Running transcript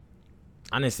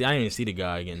I didn't even see the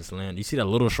guy getting slandered. You see that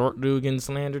little short dude getting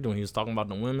slandered when he was talking about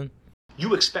the women?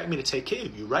 You expect me to take care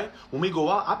of you, right? When we go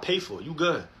out, I pay for it. You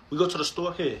good. We go to the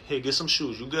store, here, get some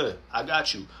shoes. You good. I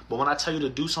got you. But when I tell you to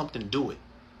do something, do it.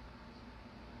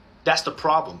 That's the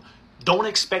problem. Don't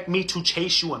expect me to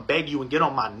chase you and beg you and get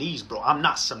on my knees, bro. I'm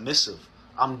not submissive.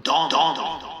 I'm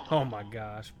dominant. Oh my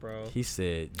gosh, bro. He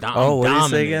said, what did he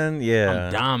say again? Yeah.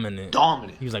 I'm dominant.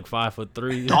 Dominant. He was like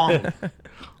 5'3". Dominant.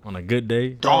 On a good day.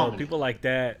 Bro, people like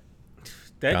that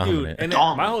Dominant. dude. And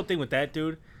my whole thing with that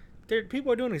dude,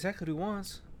 people are doing exactly what he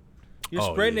wants. You're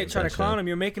spreading it, trying to clown him.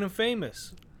 You're making him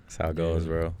famous. That's how it goes,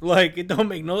 bro. Like, it don't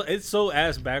make no... It's so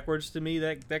ass backwards to me,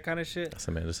 that kind of shit. That's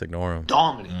man, just ignore him.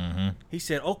 Dominant. Mm-hmm. He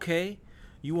said, okay,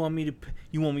 you want me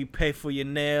to pay for your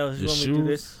nails? You Your want me to do shoes?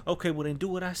 this? Okay, well then do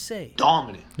what I say.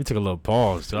 Dominant. He took a little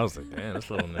pause, too. I was like, damn, this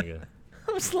little nigga.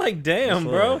 I was like, damn,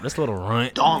 bro. This little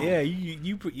runt. Dominant. Yeah,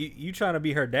 you trying to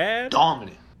be her dad?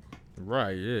 Dominant.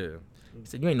 Right, yeah. He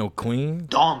said, you ain't no queen.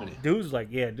 Dominant. Dude's like,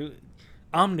 yeah, dude,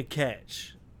 I'm the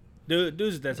catch.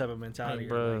 Dude's that type of mentality. Like,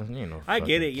 bro, Like, you ain't no I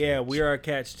get it, fucking yeah, catch. we are a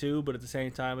catch too, but at the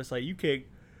same time, it's like, you can't...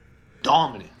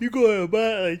 Dominant. You go ahead and buy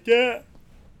it like that.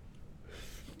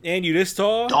 And you this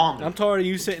tall? Dominant. I'm taller than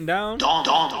you sitting down?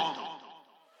 Dominant.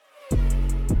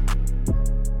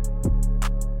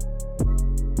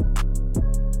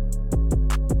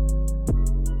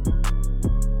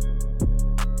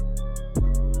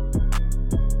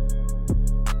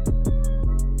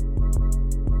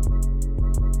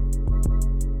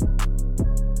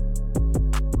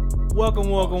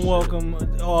 Welcome,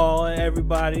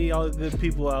 everybody, all the good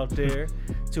people out there,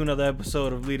 to another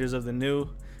episode of Leaders of the New.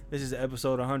 This is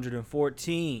episode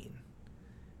 114.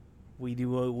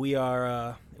 We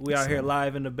are here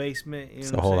live in the basement. You know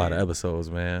It's what a whole I'm lot of saying?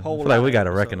 episodes, man. I Whole feel like lot we of got to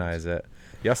episodes. recognize that.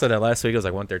 Y'all said that last week. It was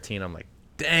like 113. I'm like,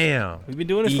 damn. We've been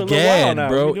doing this for a little Egad, while now.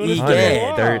 bro. We've been doing this for a little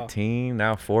while. 113,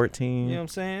 now 14. You know what I'm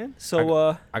saying?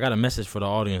 So, I got a message for the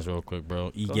audience real quick,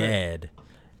 bro. Egad,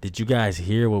 did you guys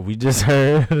hear what we just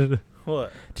heard?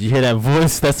 what? Did you hear that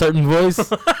voice, that certain voice?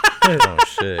 Oh,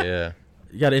 shit, yeah.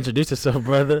 You got to introduce yourself,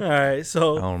 brother. All right,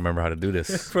 so... I don't remember how to do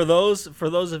this. For those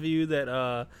of you that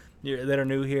are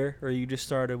new here, or you just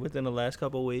started within the last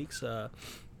couple of weeks,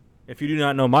 if you do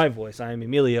not know my voice, I am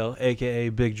Emilio, aka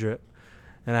Big Drip,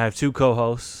 and I have two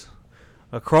co-hosts.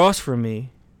 Across from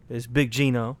me is Big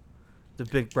Gino, the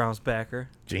Big Browns backer.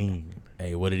 Gene.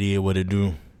 Hey, what it is, what it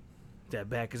do? That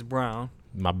back is brown.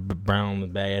 My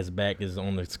brown ass back is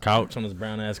on this couch, on this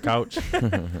brown ass couch.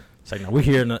 It's like, now we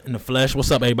here in the flesh.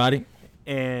 What's up, everybody?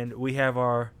 And we have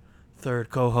our third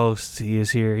co-host. He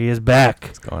is here. He is back.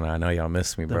 What's going on? I know y'all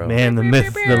miss me, The bro. man, the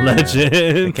myth, the You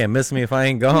legend. can't miss me if I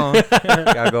ain't gone.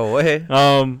 Gotta go away.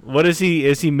 What is he?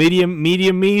 Is he medium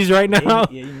me's right now?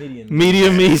 Yeah, you medium.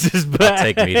 Medium me's is back.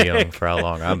 Take medium for how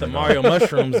long I've The been Mario gone.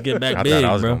 mushrooms get back I big, thought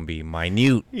I was bro. going to be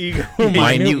minute. You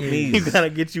Minute You knees.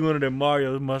 gotta get you one of them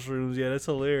Mario mushrooms. Yeah, that's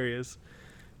hilarious.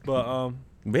 But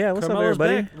But yeah, what's up, Carmelo's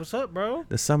everybody? back. What's up, bro?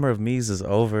 The summer of me's is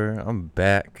over. I'm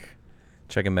back.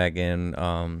 Checking back in.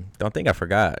 Don't think I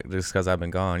forgot just because I've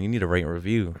been gone. You need to rate and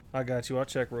review. I got you. I'll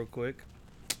check real quick.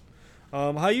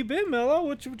 How you been, Mello?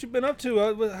 What you been up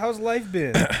to? How's life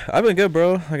been? I've been good,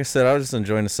 bro. Like I said, I was just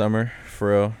enjoying the summer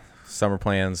for real. Summer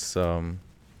plans are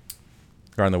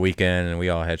on the weekend, and we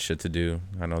all had shit to do.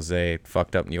 I know Zay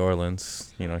fucked up New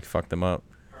Orleans. You know, he fucked them up.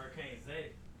 Hurricane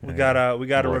Zay. We got a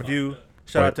What? review.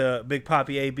 Shout What? out to Big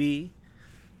Poppy AB.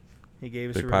 He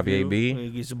gave us Big a Poppy review. AB? He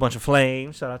gives a bunch of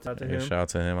flames. Shout out to Yeah, him. shout out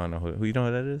to him. I don't know who you know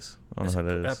who that is. I don't know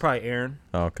who that is. Probably Aaron.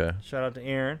 Oh, okay. Shout out to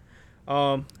Aaron. But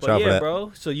Shout out for yeah, that.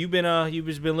 bro. So you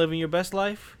just been living your best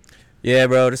life? Yeah,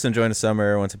 bro. Just enjoying the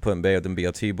summer. Went to Put-in Bay with them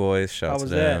BLT boys. Shout How out to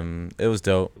was them. It was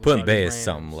dope. How Put-in Bay the is Rams?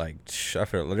 something like I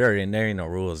feel there ain't no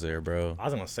rules there, bro. I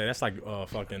was gonna say that's like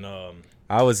fucking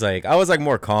I was like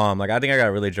more calm. Like I think I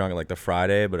got really drunk like the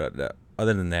Friday, but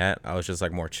other than that, I was just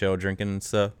like more chill drinking and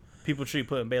stuff. People treat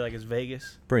Put in Bay like it's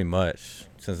Vegas. Pretty much.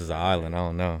 Since it's an island, I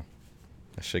don't know.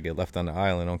 I should get left on the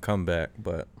island on comeback,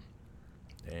 but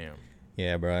damn.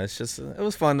 yeah, bro. It's just it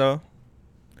was fun though.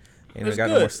 And It's I got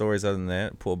no good. more stories other than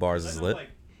that. Pool bars is lit.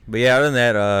 But yeah, other than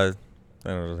that, I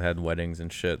don't know, had weddings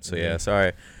and shit. So yeah,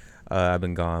 sorry. I've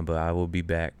been gone, but I will be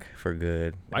back for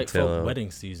good. White folk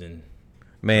wedding season.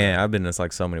 Man, I've been to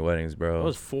like so many weddings, It bro.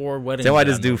 was 4 weddings. Tell why that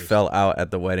I this dude noticed. fell out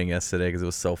at the wedding yesterday because it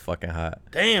was so fucking hot.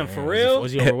 Damn, for Damn, real?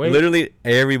 Was he overweight? Literally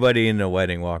everybody in the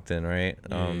wedding walked in, right?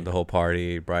 Yeah. The whole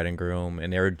party, bride and groom,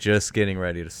 and they were just getting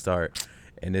ready to start.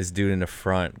 and this dude in the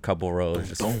front, couple rows,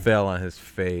 just fell on his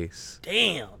face.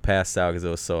 Damn. Passed out because it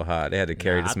was so hot. They had to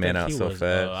carry this man out so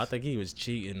fast. I think he was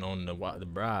cheating on the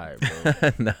bride,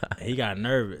 bro. Nah. He got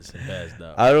nervous and passed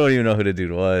out. I don't even know who the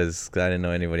dude was because I didn't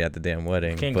know anybody at the damn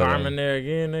wedding. King but, Carmen there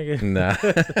again, nigga. Nah.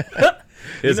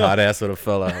 His hot ass would have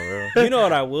fell out, bro. You know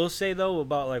what I will say though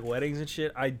about like weddings and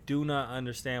shit? I do not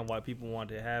understand why people want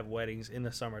to have weddings in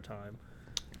the summertime.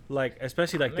 Like,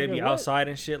 especially like they Nigga, be what? outside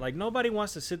and shit. Like nobody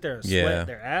wants to sit there and Yeah. sweat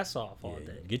their ass off all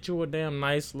Yeah, day. get you a damn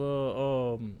nice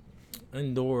little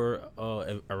indoor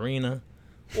arena.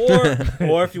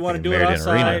 Or if you want to do it Married in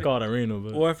arena. outside, Called arena,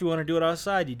 but or if you want to do it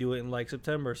outside, you do it in like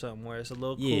September or something where it's a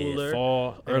little cooler.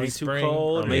 fall, It early ain't too spring.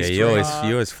 cold. late Yeah, Makes you spring always hot.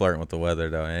 you always flirting with the weather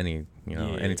though. Any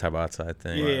Yeah. any type of outside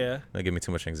thing. Yeah. That give me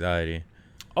too much anxiety.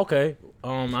 Okay.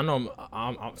 I know.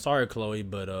 I'm sorry, Chloe,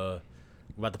 but we're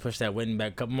about to push that wedding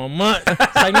back a couple more months.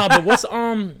 It's like no, but what's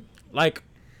like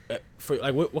for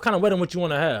like what kind of wedding would you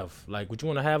want to have? Like, would you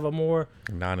want to have a more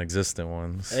Non-existent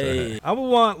ones. hey? I would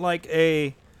want like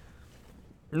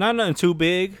not nothing too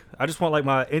big. I just want like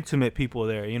my intimate people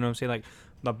there. You know what I'm saying? Like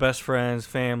my best friends,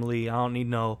 family. I don't need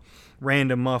no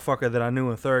random motherfucker that I knew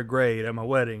in 3rd grade at my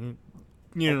wedding.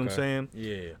 You know what I'm Okay. saying?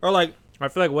 Yeah. Or like I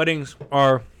feel like weddings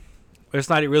are. It's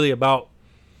not really about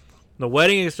the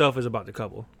wedding itself. Is about the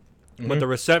couple, but the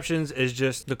receptions is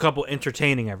just the couple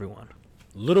entertaining everyone.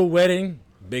 Little wedding,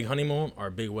 big honeymoon, or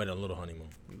big wedding, little honeymoon.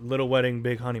 Little wedding,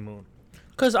 big honeymoon.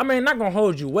 Cause I mean, not gonna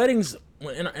hold you. Weddings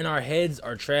in our heads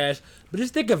are trash. But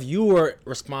just think if you were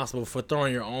responsible for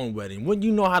throwing your own wedding, wouldn't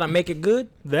you know how to make it good?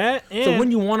 That and So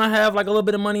when you want to have like a little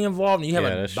bit of money involved, and you have Yeah,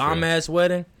 a that's bomb ass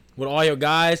wedding with all your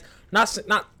guys, not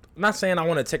saying I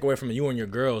want to take away from you and your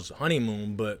girl's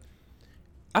honeymoon, but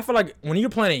I feel like when you're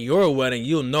planning your wedding,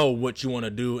 you'll know what you want to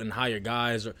do and how your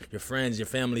guys or your friends, your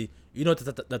family, you know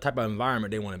the type of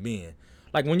environment they want to be in.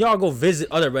 Like when y'all go visit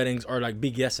other weddings or like be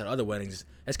guests at other weddings,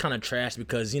 it's kind of trash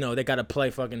because you know they gotta play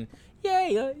fucking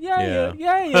yeah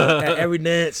at every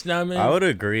dance. You know what I mean? I would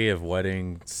agree if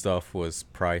wedding stuff was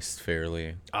priced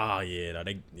fairly. Oh yeah, no,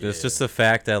 It's just the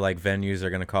fact that like venues are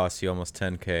gonna cost you almost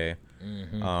 $10K.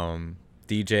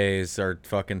 DJs are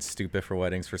fucking stupid for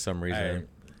weddings for some reason. Hey,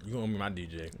 you gonna be my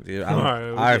DJ? Dude,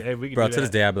 Alright, we can bro, do to this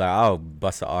that. day, I'd be like, I'll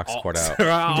bust the aux cord out.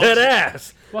 dead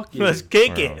ass. Fuck you. Let's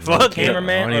kick Bro, it. Fuck it.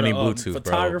 cameraman. I don't need or the, Bluetooth,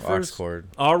 bro. Aux photographers. cord.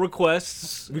 All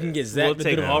requests. We can get Zach We'll to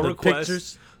take do all the requests.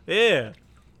 pictures. Yeah.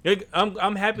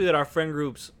 I'm happy that our friend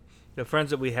groups, the friends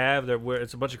that we have,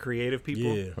 it's a bunch of creative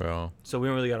people. Yeah, Bro. So we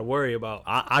don't really got to worry about.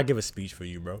 I give a speech for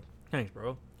you, bro. Thanks,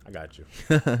 bro. I got you.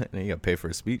 And you gotta pay for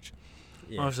a speech.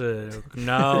 Yeah. I said,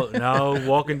 now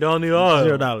walking down the aisle.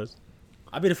 $0.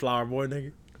 I be the flower boy,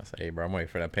 nigga. I say, hey, bro, I'm waiting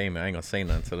for that payment. I ain't gonna say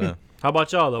nothing to them. How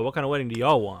about y'all though? What kind of wedding do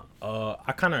y'all want?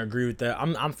 I kind of agree with that. I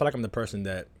feel like I'm the person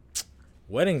that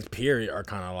weddings period are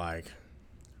kind of like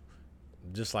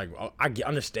just like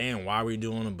understand why we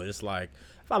doing them, but it's like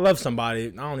if I love somebody, I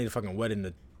don't need a fucking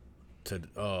wedding to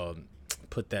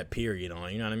put that period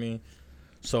on. You know what I mean?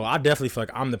 So I definitely feel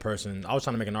like I'm the person. I was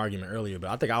trying to make an argument earlier, but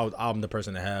I think I'm the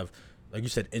person to have, like you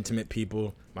said, intimate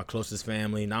people, my closest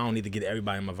family. Now I don't need to get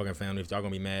everybody in my fucking family. If y'all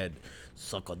gonna be mad,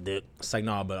 suck a dick. It's like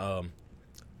nah, but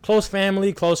close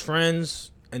family, close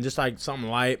friends, and just like something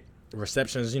light.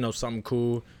 Receptions, something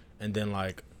cool, and then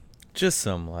like Just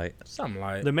some light. something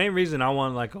light. The main reason I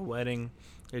want like a wedding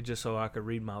is just so I could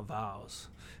read my vows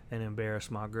and embarrass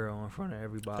my girl in front of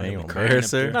everybody. Ain't gonna crying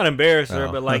embarrass up her. there. Not embarrass her,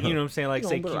 Oh. but like, you know what I'm saying? Like, You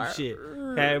say gonna cute be shit.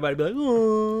 Have everybody be like,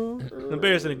 oh.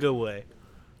 Embarrass in a good way.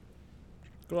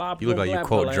 You look like you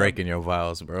quote Drake in your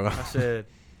vows, bro. I said,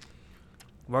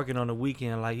 working on the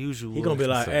weekend like usual. He gonna be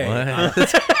like, So hey, what?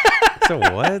 So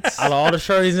what? out of all the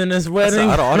shorties in this wedding,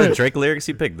 Out of all the Drake lyrics,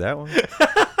 he picked that one.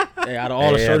 hey, out of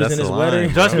all the Yeah, shorties that's in this the wedding,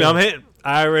 line. Trust me, I'm hitting.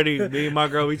 Me and my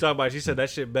girl, we talk about it. She said that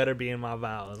shit better be in my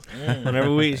vows.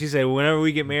 She said, whenever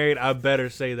we get married, I better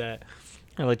say that.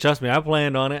 I'm like, trust me, I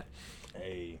planned on it.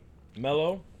 Hey,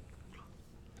 Mello.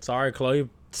 Sorry, Chloe.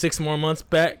 6 more months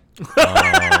back.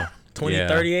 Oh,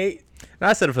 2038. And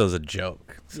I said if it was a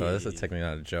joke, so Yeah, this is yeah. technically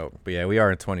not a joke. But yeah, we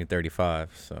are in 2035,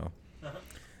 so.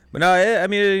 But no, I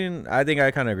mean, I think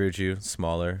I kind of agree with you.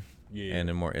 Smaller Yeah.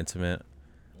 and more intimate.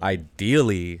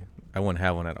 Ideally, I wouldn't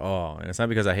have one at all, and it's not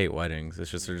because I hate weddings. It's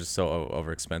just they're just so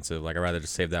over expensive. Like I'd rather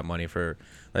just save that money for,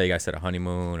 like you guys said, a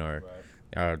honeymoon or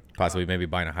possibly maybe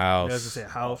buying a I was gonna house. say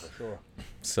house. Sure.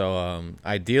 So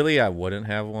ideally, I wouldn't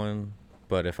have one,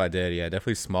 but if I did, yeah,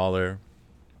 definitely smaller.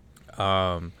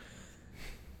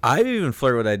 I even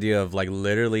flirt with the idea of like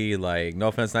literally like no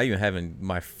offense, not even having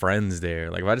my friends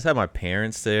there. Like if I just had my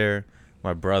parents there,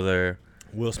 my brother,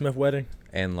 Will Smith wedding.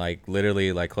 and like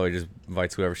literally like Chloe just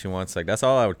invites whoever she wants. Like that's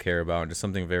all I would care about, just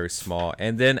something very small.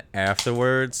 And then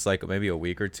afterwards, like maybe a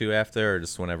week or two after, or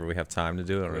just whenever we have time to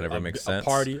do it, or whatever makes sense. A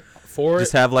party for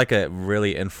Just it. have like a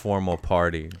really informal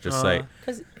party, just like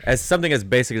 'Cause- as something as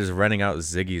basic as renting out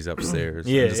Ziggy's upstairs.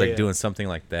 Yeah, and just like yeah. doing something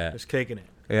like that. Just kicking it.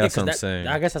 Yeah, that's 'cause what I'm that- saying.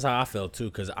 I guess that's how I feel too.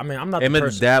 Because I mean, I'm not Him the and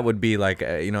person. that would be like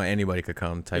anybody could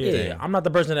come type Yeah, thing. I'm not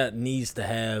the person that needs to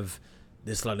have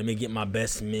this. Like, let me get my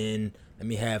best men. Let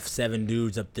me have 7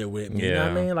 dudes up there with me. You know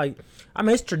what I Yeah. mean? Like, I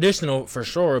mean, it's traditional for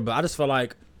sure, but I just feel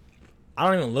like I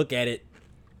don't even look at it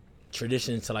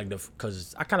tradition to like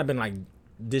because I kind of been like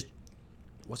this.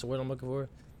 What's the word I'm looking for?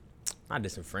 Not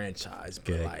disenfranchised,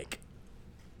 but Okay. like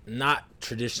not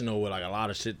traditional with like a lot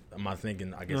of shit. Am I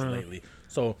thinking? I guess lately.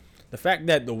 So the fact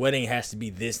that the wedding has to be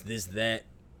this, that.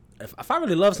 If I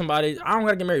really love somebody, I don't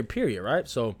gotta get married. Period. Right.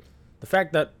 So the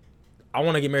fact that I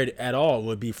want to get married at all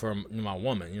would be for my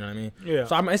woman. You know what I mean? Yeah.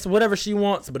 So it's whatever she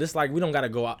wants, but it's like we don't gotta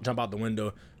go out, jump out the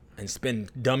window, and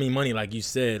spend dummy money like you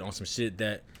said on some shit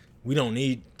that we don't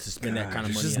need to spend that kind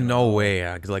of There's money. just on. no way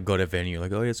I could like go to a venue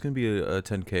like, oh yeah, it's gonna be a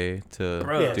 10K to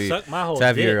Bro, do, suck my whole to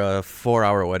have dick. your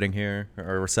 4-hour wedding here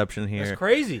or reception here. That's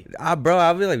crazy. Bro,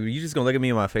 I'll be like, you just gonna look at me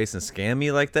in my face and scam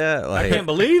me like that? I Like, can't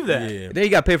believe that. Yeah. then you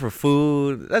got to pay for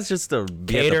food. That's just to be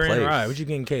at the Catering, place. right? What you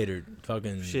getting catered?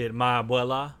 Fucking Shit, my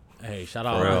abuela. Hey, shout For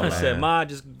out. real, I man. said, Ma,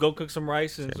 just go cook some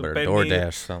rice and some Better penne.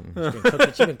 DoorDash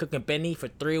something. She been cooking penny for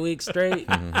 3 weeks straight.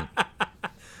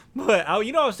 But I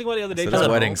was thinking about the other day. So just this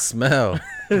at wedding home. smell.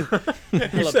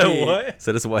 You said what?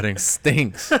 So this wedding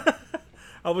stinks.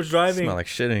 I was driving. Smell like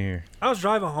shit in here. I was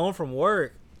driving home from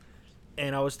work,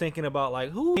 and I was thinking about like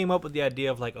who came up with the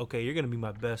idea of like, okay, you're gonna be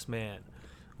my best man,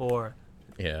 or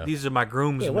Yeah. these are my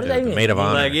groomsmen. Yeah, what does Yeah, that the mean? maid of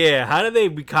honor. Like, yeah, how did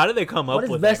they come up What does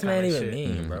with best that man kinda even shit?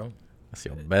 mean, bro? That's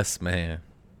your best man.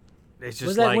 It's What's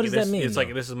just that- like what does that mean, It's like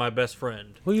though? this is my best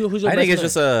friend. Who's your I best think it's man?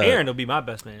 just a. Aaron will be my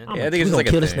best man. Yeah, I think it's We just like gonna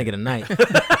a kill this thing. nigga tonight.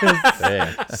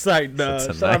 Yeah. It's like,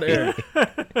 So shout out to Aaron.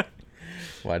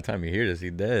 By the time you hear this, he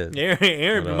dead.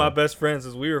 Aaron be But, my best friend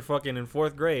since we were fucking in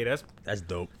 4th grade. That's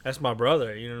dope. That's my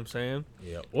brother. You know what I'm saying?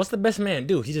 Yeah. What's the best man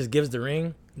do? He just gives the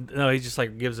ring. No, he just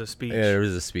like gives a speech. Yeah, there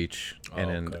was a speech, and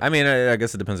Oh, then okay. I mean, I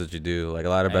guess it depends what you do. Like a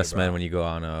lot of Hey, best bro. men, when you go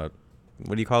on a,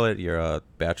 what do you call it? Your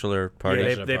bachelor party. Yeah,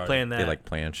 Bachelor they party. plan that. They like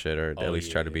plan shit or Oh, at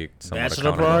least try to yeah. be somewhat Bachelor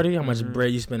accountable. party. How much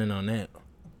bread you spending on that?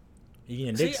 You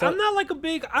getting See, dick sucked? I'm not like a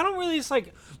big. I don't really. It's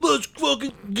like let's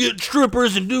fucking get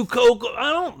strippers and do coke.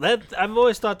 I don't. That I've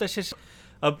always thought that shit's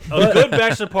a good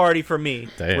bachelor party for me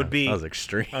Damn, would be. that was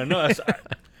extreme. I know.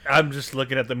 I'm just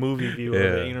looking at the movie view of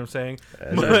Yeah. it. You know what I'm saying?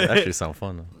 That actually sound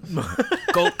fun though.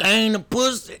 Cocaine and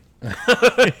pussy.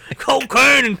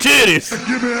 Cocaine and titties.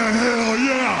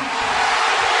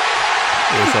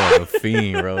 You sound like a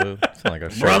fiend, bro. You sound like a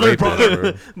Brother, rapist, brother.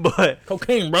 bro. But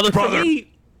Cocaine, brother.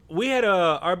 we had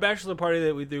our bachelor party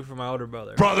that we threw for my older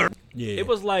brother. Yeah. It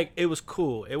was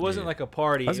cool. It wasn't like a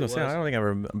party. I was It gonna say I don't think I've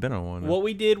ever been on one. What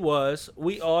we did was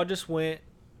we all just went.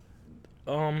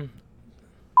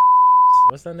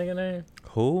 What's that nigga name?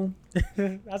 Who?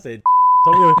 I said.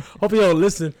 Hope you don't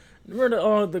listen.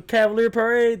 Remember the Cavalier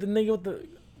Parade? The nigga with the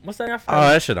what's that? I Oh, forgot.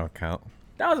 that shit don't count.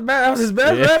 That was bad. That was his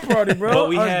best rap party, bro. But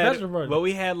we That was his had, bachelor party. but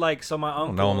we had like so my I uncle.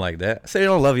 don't know him like that. Say they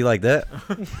don't love you like that.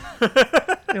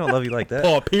 They don't love you like that.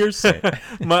 Paul Pierce.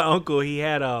 My uncle, he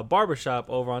had a barbershop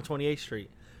over on 28th Street.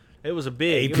 It was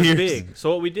Hey, it was Pierce. big.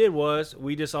 So what we did was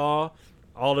we just all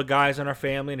the guys in our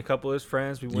family and a couple of his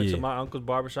friends, we went Yeah. to my uncle's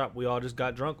barbershop. We all just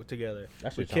got drunk together.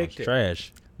 That we shit kicked sounds it.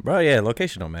 trash. Bro, yeah,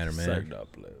 location don't matter, man. Sucked up,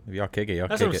 If y'all kick it, y'all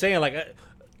That's kick what I'm it. saying. Like,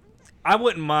 I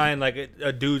wouldn't mind like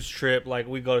a dude's trip. Like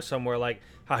we go to somewhere like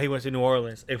how he went to New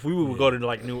Orleans. If we would go to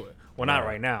like well, not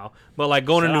right now, but like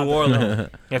going to Shout New out. Orleans.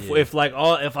 Yeah.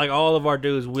 if all of our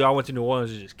dudes, we all went to New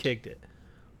Orleans and just kicked it.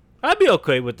 I'd be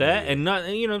okay with that, and not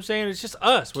you know what I'm saying. It's just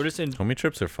us. We're just in. Homie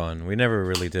trips are fun. We never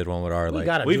really did one with our We like.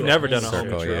 gotta we've do never a done a homie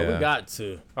homie trip. trip. We got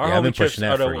to. Our Yeah, I've been homie trips pushing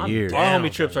that are for the years. Our Down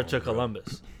homie trips for are to one, bro.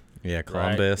 Columbus. Yeah, Right?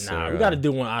 Columbus. Nah, or, we got to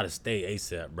do one out of state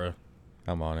ASAP, bro.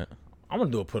 I'm on it. I'm gonna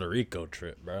do a Puerto Rico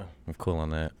trip, bro. I'm cool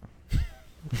on that.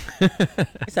 I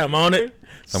said I'm on it.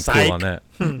 I'm Psych. cool on that.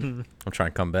 I'm trying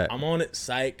to come back. I'm on it.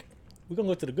 Psych. We're gonna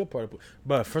go to the good part,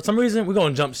 but for some reason we're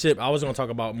gonna jump ship. I was gonna talk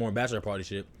about more bachelor party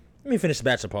shit. Let me finish the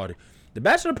bachelor party. The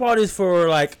bachelor party is for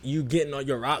like you getting all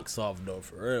your rocks off though,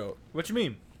 for real. What you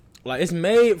mean? Like it's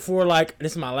made for like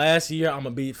this is my last year. I'm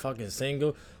gonna be fucking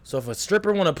single. So if a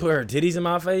stripper wanna put her titties in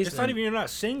my face, It's not even you're not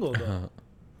single though.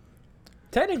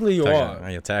 technically you on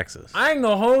are. your taxes. I ain't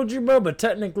gonna hold you, bro. But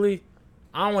technically,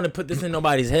 I don't want to put this in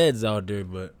nobody's heads out there.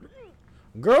 But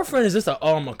girlfriend is just a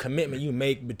commitment you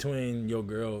make between your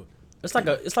girl. It's like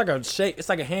a shake. It's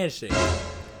like a handshake.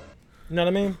 You know what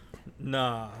I mean?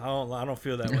 Nah, I don't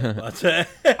feel that way about that.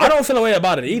 I don't feel a way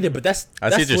about it either, but that's I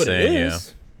see that's what you're what saying, it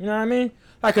is. You know what I mean?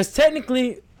 Like, cause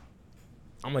technically,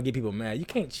 I'm gonna get people mad. You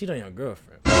can't cheat on your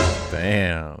girlfriend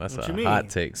Damn, that's What a you mean? hot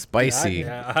take. Spicy.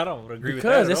 I don't agree with that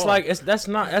because at it's all. like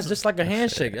that's just like a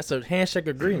handshake. That's a handshake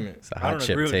agreement. It's a I hot don't chip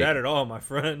agree with take. that at all, my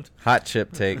friend. Hot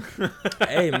chip take.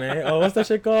 Hey man, oh what's that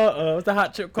shit called? What's the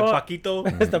hot chip called? Paquito.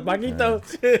 It's the Paquito.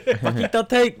 Paquito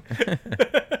take.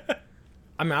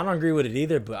 I mean, I don't agree with it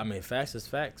either, but I mean, facts is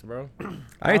facts, bro.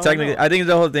 I ain't technically. I think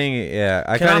the whole thing. Yeah,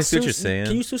 I kind of see what you're saying.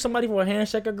 Can you sue somebody for a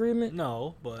handshake agreement?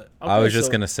 No, but I was Okay, just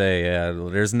so- gonna say, yeah,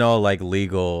 there's no like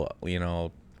legal,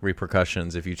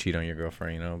 repercussions if you cheat on your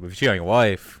girlfriend, But if you cheat on your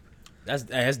wife, That's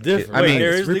different. I wait, mean,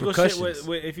 there it's is legal shit repercussions.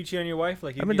 with if you cheat on your wife,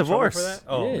 like you I mean, get in trouble for divorce. that.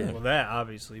 Oh, Yeah. well, that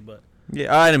obviously, but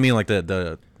yeah, I didn't mean like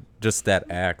the just that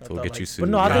act will thought, get like- you sued. But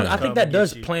no, I Yeah. think Come that and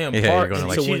does get you. play a Yeah, you're part gonna, into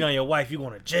like, cheating when, on your wife, you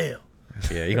going to jail.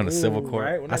 yeah, you're going to civil Ooh, court.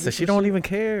 right, when I I said get she some don't shit. even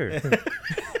care.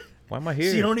 Why am I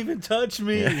here? She don't even touch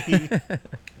me.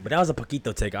 But that was a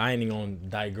Paquito take. I ain't even gonna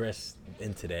digress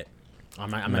into that. I'm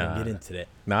not Nah. gonna get into that.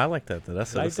 No, I like that though.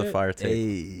 That's Like a that? fire take.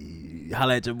 Hey,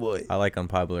 holla at your boy. I like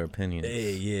unpopular opinions.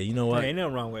 Hey, yeah, you know what? Hey, ain't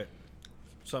nothing wrong with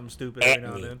something stupid every At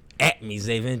now and me, then. at me,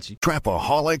 Zay Vinci.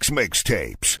 Trapaholics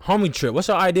Mixtapes. Homie trip. What's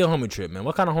your ideal homie trip, man?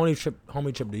 What kind of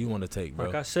homie trip do you want to take, bro?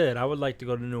 Like I said, I would like to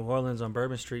go to New Orleans on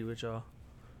Bourbon Street with y'all.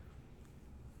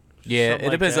 Yeah, Something it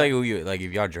like depends that. like who you like.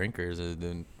 If y'all drinkers,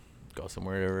 then go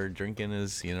somewhere where drinking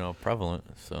is prevalent.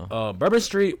 So Bourbon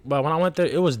Street, but when I went there,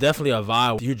 it was definitely a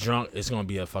vibe. If you drunk, it's gonna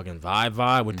be a fucking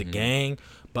vibe with the gang.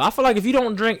 But I feel like if you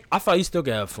don't drink, I feel like you still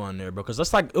can have fun there, because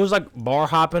that's like, it was like bar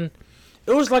hopping.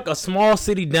 It was like a small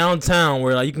city downtown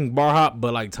where like you can bar hop,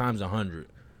 but like times 100.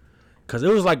 Cause it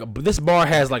was like, this bar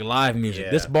has like live music.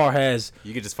 Yeah. This bar has,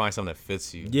 you could just find something that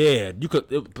fits you. yeah, you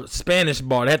could Spanish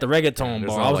bar. They had the reggaeton There's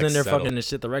bar. no, I was like, in there settle. fucking the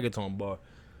shit, the reggaeton bar.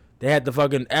 They had the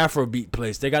fucking Afrobeat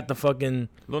place. They got the fucking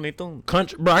Lonito.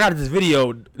 country, bro. I got this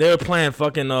video. They were playing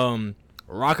fucking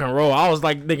rock and roll. I was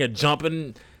like, nigga,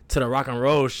 jumping to the rock and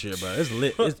roll shit, bro. It's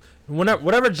lit. It's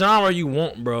whatever genre you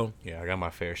want, bro. Yeah, I got my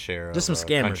fair share Just of some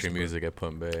scammers, country bro. music at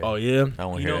Punt Bay. Oh yeah. I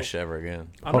won't You hear know- that shit ever again.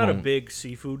 I'm Hold not a on. big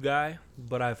seafood guy,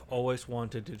 but I've always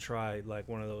wanted to try like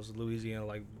one of those Louisiana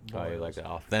like Oh, you bars. like the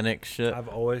authentic shit? I've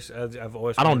always I don't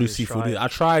wanted do to seafood try either. it. I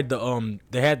tried the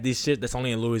They had this shit that's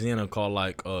only in Louisiana called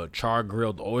like char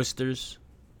grilled oysters.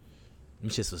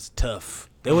 Them shits was tough.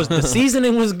 It was the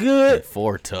seasoning was good,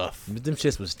 For tough. but them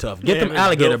shits was tough. Get Damn, them it's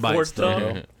alligator built for bites though.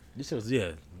 tough. Bro. This shit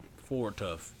was for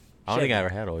tough. I don't think I Check ever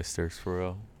had oysters for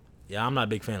real. Yeah, I'm not a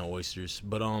big fan of oysters,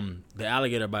 but the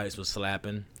alligator bites was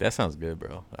slapping. That sounds good,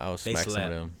 bro. I will They smack some slap.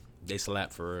 of them. They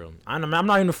slap for real. I'm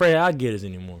not even afraid of alligators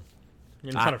anymore.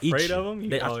 You're not I eat afraid you. of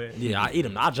them? I eat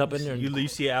them. I jump in there. And, You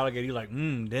see an alligator, you're like,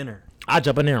 dinner. I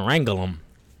jump in there and wrangle them,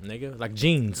 nigga, like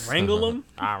jeans. Wrangle them?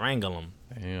 I wrangle them.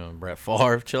 Damn, Brett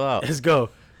Favre, chill out. Let's go.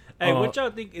 Hey, Uh, what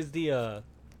y'all think is the You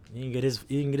can get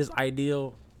his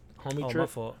ideal homie oh, my trip.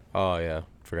 fault. Oh yeah,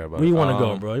 forgot about Where it. you want to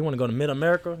go, bro? You want to go to Mid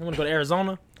America? You want to go to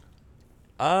Arizona?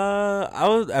 I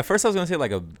was at first I was gonna say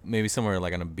like maybe somewhere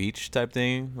like on a beach type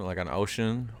thing, or like on an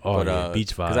ocean. Oh, yeah, beach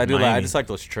Because vibe, I do I Miami. just like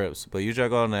those trips. But usually I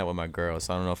go on that with my girls,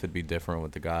 so I don't know if it'd be different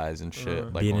with the guys and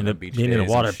shit. Like being going in to the beach being in the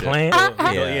days water and shit.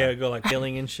 playing. Go like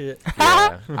killing and shit.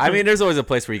 Yeah, I mean, there's always a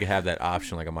place where you can have that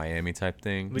option, like a Miami type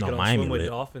thing. We No, could all Miami swim with lit.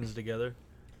 dolphins together.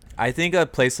 I think a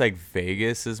place like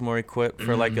Vegas is more equipped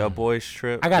for like a boys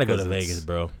trip. I gotta go to because it's- Vegas,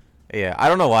 bro. Yeah, I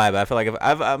don't know why, but I feel like if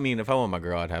I want my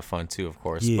girl, I'd have fun too, of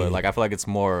course. Yeah. But like, I feel like it's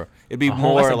more, it'd be That's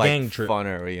more a like gang trip.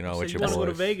 funner, So with you your want to go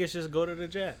to boys. Vegas, just go to the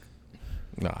Jack.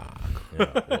 Nah,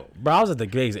 Bro, I was at the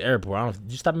Vegas airport.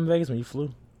 Did you stop in Vegas when you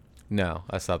flew? no,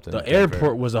 I stopped in The Denver.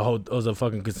 airport was a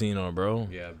fucking casino, bro.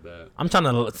 Yeah, but I'm trying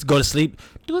to go to sleep.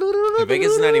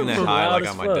 Vegas is not even that high, Loud like as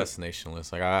on my fuck. destination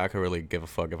list. Like I could really give a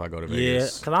fuck if I go to Yeah,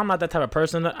 Vegas. because I'm not that type of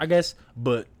person, I guess.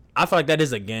 But I feel like that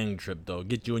is a gang trip, though.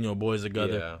 Get you and your boys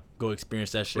together. Yeah. Go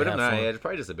experience that shit. But Have if not, fun. yeah, it's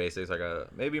probably just the basics. Like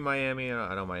maybe Miami.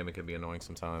 I know Miami can be annoying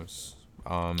sometimes.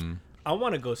 I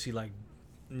want to go see like,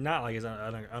 not like it's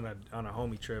on a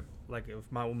homie trip. Like if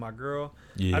with my girl,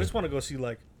 Yeah. I just want to go see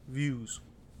like views.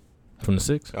 From the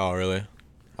 6? Oh really?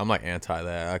 I'm like anti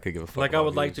that. I could give a fuck. Like I about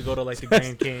would like views. to go to like the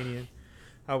Grand Canyon.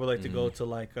 I would like to go to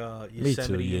like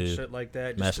Yosemite yeah. and shit like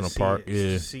that. National to see Park, it, yeah.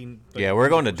 to see, like, Yeah, we're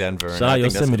going to Denver. Shout And I out think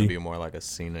that's Yosemite. gonna be more like a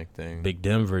scenic thing. Big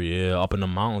Denver, yeah. Up in the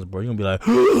mountains, bro. You're going to be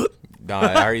like, Nah,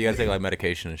 I heard you gotta take like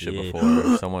medication and shit Yeah.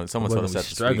 before. Someone we're told gonna us be that this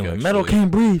week, struggling. actually. Metal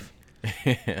can't breathe.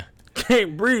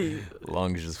 can't breathe.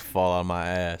 Lungs just fall out my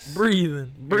ass.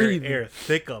 Breathing. Air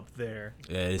thick up there.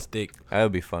 Yeah, it's thick. That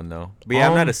would be fun though. But yeah,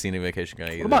 I'm not Um, a scenic vacation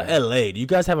guy either. What about LA? Do you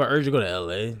guys have an urge to go to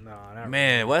LA? No, not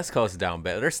Man, West Coast is down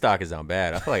bad. Their stock is down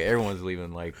bad. I feel like everyone's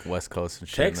leaving like West Coast and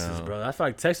shit Texas, now. bro. I feel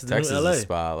like Texas is Texas the is new a LA.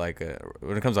 spot. Like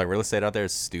when it comes to like real estate out there,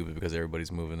 it's stupid because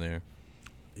everybody's moving there.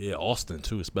 Yeah, Austin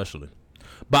too, especially.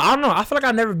 But I don't know. I feel like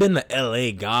I've never been the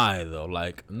LA guy though.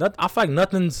 Like, I feel like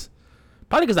nothing's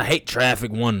probably because I hate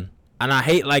traffic one, and I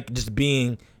hate like just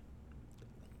being.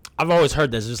 I've always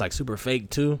heard that's just like super fake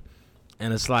too,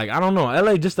 and it's like I don't know.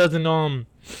 LA just doesn't Well,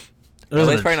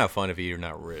 it's probably not fun if you're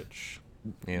not rich.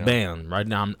 You know? Bam! Right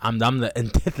now, I'm the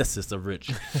antithesis of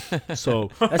rich. So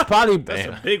that's probably That's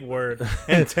a big word.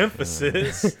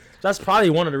 Antithesis. that's probably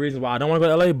one of the reasons why I don't want to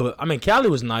go to LA. But I mean, Cali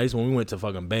was nice when we went to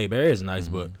fucking Bay. Bay Area is nice,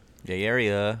 but Yay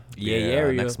area. Yay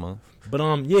area. Next month. but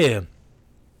yeah.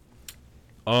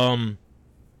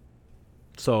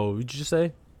 So what did you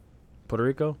say? Puerto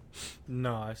Rico?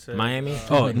 No, I said Miami?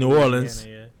 Oh, New Orleans.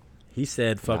 Louisiana, yeah. He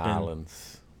said fucking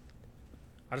Islands.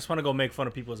 I just want to go make fun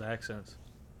of people's accents.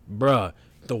 bruh.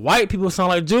 The white people sound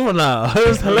like Juvenile. It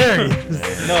was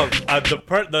hilarious. No,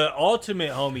 the ultimate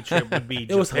homie trip would be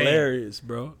Japan. It was hilarious,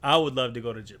 bro. I would love to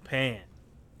go to Japan.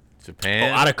 Oh,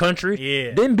 Japan. out of country?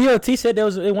 Yeah. Didn't BLT said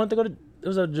they wanted to go to there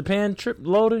was a Japan trip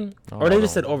loading? Or they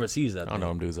just said overseas that I don't know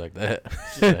them dudes like that.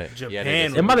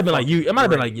 Japan. It might have been like it might have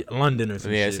been like London or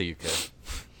something. Yeah, I shit. say you can.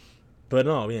 But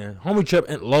no, yeah. Homie trip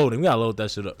and loading. We gotta load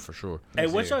that shit up for sure. Hey,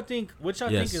 what y'all think? What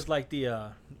y'all Yes. think is like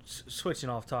the switching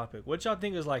off topic? What y'all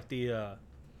think is like the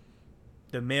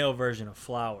male version of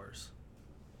flowers?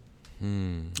 You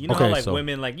know Okay, how like so-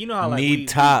 women like you know how like Need we,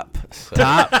 top.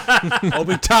 Top.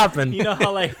 Obi topping. You know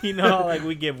how like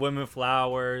we give women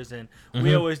flowers and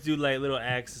we always do like little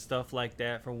acts and stuff like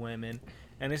that for women,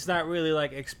 and it's not really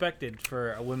like expected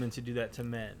for a women to do that to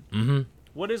men. Mm-hmm.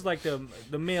 What is like the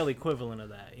male equivalent of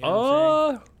that? You know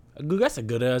what I'm saying? That's a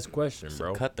good ass question,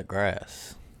 bro. Cut the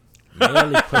grass.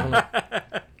 Male equivalent.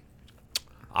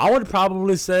 I would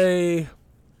probably say,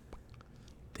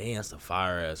 damn, that's a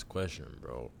fire ass question,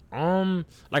 bro.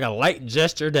 Like a light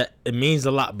gesture that it means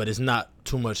a lot, but it's not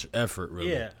too much effort,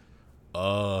 really. Yeah.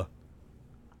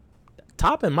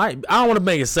 Topping might. I don't want to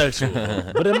make it sexual,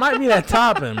 but it might be that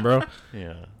topping, bro.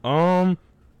 Yeah.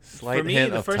 Slight For me,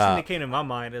 hint the of first top. thing that came to my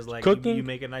mind is like Cooking? you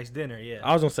make a nice dinner. Yeah.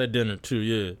 I was gonna say dinner too.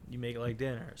 Yeah. You make it like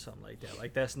dinner or something like that.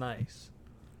 Like that's nice.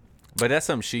 But that's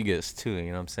something she gets too. You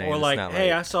know what I'm saying? Or It's like, not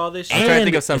hey, I saw this. I'm shit. trying to And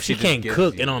think of something if she she just can't gives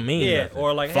cook, you. it don't mean Yeah, nothing.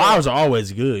 or like, hey, flowers are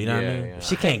always good. You know what I Yeah, mean? yeah.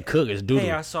 She can't cook. It's doodle.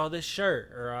 Hey, I saw this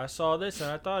shirt, or I saw this,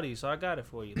 and I thought of you, so I got it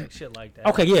for you. Like shit like that.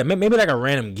 Okay, yeah, maybe like a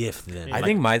random gift then. Yeah. I Like,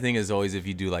 think my thing is always if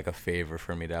you do like a favor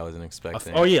for me that I wasn't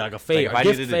expecting. oh yeah, like a Like favor, if a I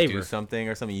gift needed to favor. do something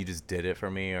or something, you just did it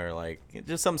for me, or like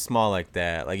just something small like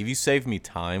that. Like if you saved me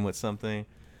time with something,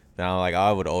 then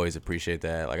I would always appreciate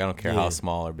that. Like I don't care Yeah. how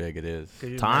small or big it is.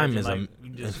 Could you Time imagine, is like, you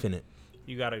just infinite.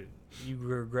 you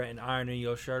regretting ironing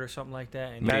your shirt or something like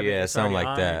that. And Yeah, it's something already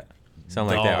like ironed. that.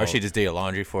 Something like that. Or Dog. she just did your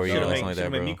laundry for you or Should've something made, like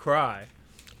that, made bro. me cry.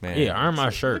 Man. Yeah, iron my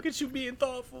Look shirt. at you being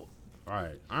thoughtful. All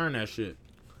right, iron that shit.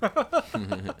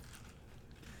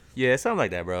 Yeah, something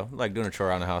like that, bro. Like doing a chore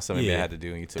around the house, something Yeah, they had to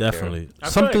do and you took Definitely, I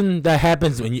feel something that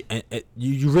happens when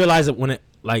you realize it when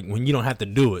you don't have to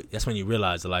do it. That's when you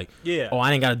realize it. Like, Yeah. oh,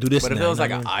 I ain't got to do this. But if now, it was you like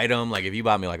know an what I mean? item, like if you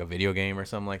bought me like a video game or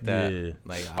something like that, Yeah.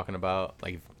 like talking about,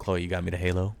 like Chloe, you got me the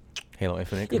Halo Infinite. Yeah,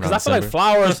 coming because I out feel like December.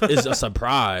 flowers is a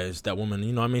surprise. That woman,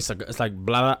 you know what I mean? It's like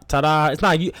blah, blah ta-da. It's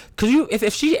not you, because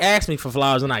if she asks me for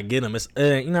flowers and I get them, it's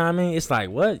you know what I mean? It's like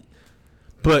what?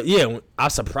 But yeah, when I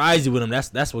surprise you with them.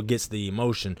 That's what gets the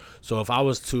emotion. So if I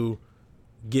was to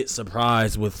get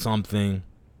surprised with something,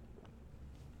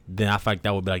 then I feel like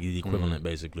that would be like the equivalent,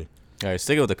 basically. All right,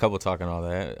 sticking with the couple talk and all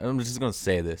that. I'm just gonna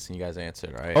say this, and you guys answer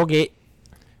it, all right? Okay.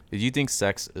 Did you think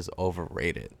sex is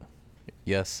overrated?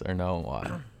 Yes or no, and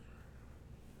why?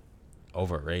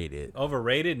 Overrated.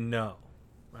 Overrated? No,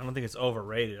 I don't think it's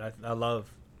overrated. I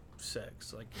love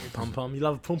sex. Like Pum pum. You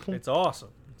love pum pum? it's awesome.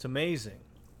 It's amazing,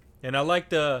 and I like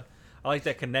that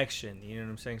connection. You know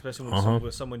what I'm saying? Especially with,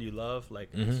 with someone you love. Like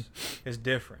it's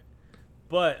different.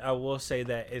 But I will say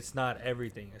that it's not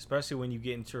everything. Especially when you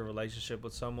get into a relationship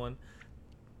with someone,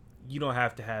 you don't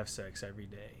have to have sex every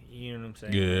day. You know what I'm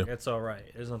saying? Yeah. Like, that's all right.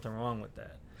 There's nothing wrong with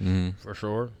that. For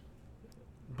sure.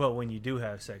 But when you do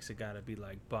have sex, it gotta be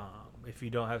like bomb. If you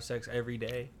don't have sex every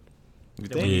day, You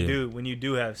then think when you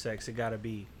do have sex, it gotta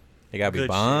be it gotta be good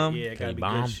bomb? shit. Yeah, it gotta be be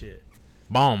bomb? good shit.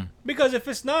 Bomb. Because if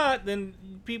it's not, then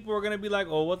people are gonna be like,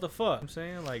 "Oh, what the fuck?" I'm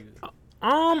saying, like,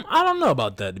 I don't know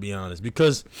about that, to be honest,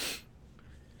 because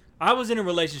I was in a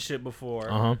relationship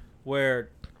before where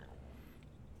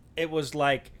it was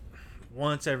like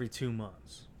once every 2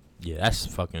 months. Yeah, that's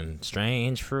fucking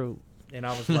strange fruit. And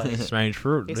I was like, Strange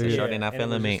fruit. He said, dude. "Shorty not and it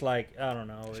feeling was me." just like, I don't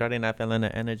know. Shorty not feeling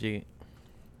the energy.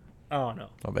 I don't know.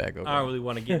 My bad. Go. I don't really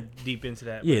want to get deep into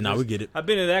that. Yeah, but no, just- we get it. I've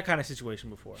been in that kind of situation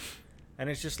before, and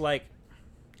it's just like,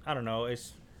 I don't know.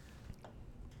 It's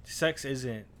sex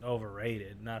isn't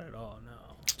overrated, not at all.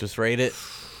 No, Just rate it.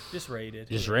 just rated.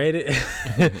 Just rate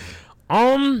it.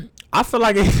 I feel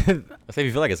like it I say if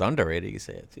you feel like it's underrated, you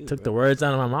say it too. took the words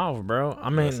out of my mouth, bro. I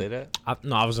Did mean, I say that?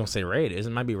 no, I was gonna say rated. It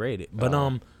might be rated, but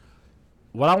Oh.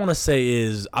 what I want to say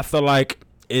is I feel like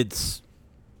it's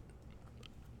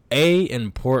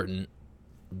important.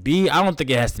 B, I don't think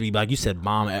it has to be like you said,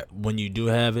 bomb when you do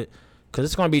have it, because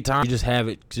it's gonna be time you just have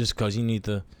it just because you need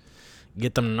to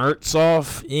get them nerds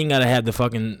off. You ain't gotta have the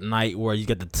fucking night where you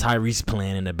got the Tyrese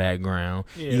playing in the background.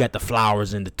 Yeah. You got the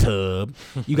flowers in the tub.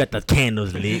 You got the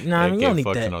candles lit. Nah, I mean, you don't need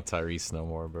that. No Tyrese no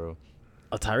more, bro.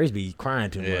 Oh, Tyrese be crying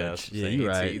too Yeah, much. that's Yeah, what I'm you saying.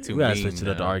 right. He too We gotta meme switch it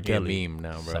up to now. R. He a Kelly. meme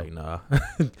now, It's bro. like, nah.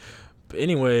 But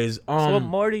anyways, So what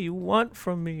more do you want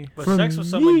from me? But From sex with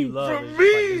someone you me, love from is just,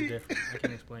 like, it's different. I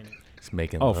can't explain it. It's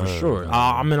making. oh, for love, sure. man.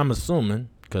 I mean, I'm assuming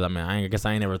because I guess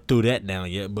I ain't never threw that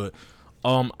down yet. But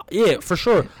yeah, for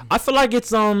sure. I feel like it's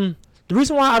the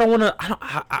reason why I don't want to.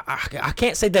 I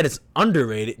can't say that it's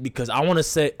underrated because I want to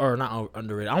say or not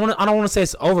underrated. I don't want to say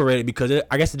it's overrated because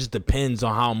I guess it just depends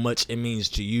on how much it means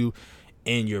to you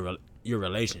and your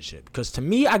relationship. Because to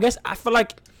me, I guess I feel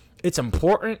like it's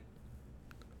important,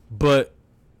 but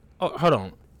hold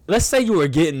on. Let's say you were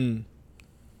getting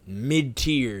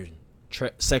mid-tier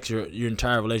sex your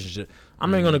entire relationship. I'm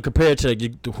not gonna compare it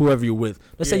to whoever you're with.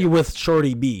 Let's say Yeah. you're with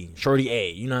Shorty B, Shorty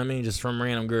A. You know what I mean? Just some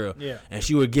random girl. Yeah. And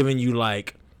she were giving you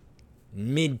like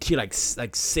mid-tier, like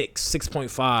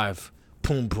 6.5,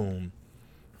 poom poom.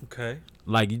 Okay.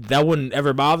 Like that wouldn't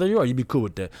ever bother you, or you'd be cool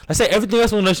with that. Let's say everything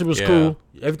else in the relationship was Yeah. cool.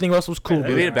 Everything else was cool. Yeah,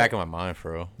 It'd be but- in the back of my mind,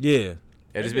 for real. yeah.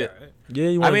 It just be. Yeah.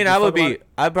 You I wanna mean, just I would fuck about be. it?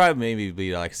 I'd probably maybe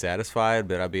be like satisfied,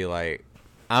 but I'd be like,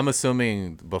 I'm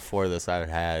assuming before this I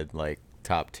had like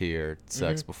top tier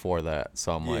sex before that,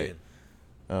 so I'm like,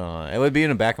 it would be in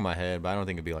the back of my head, but I don't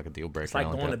think it'd be like a deal breaker. It's like I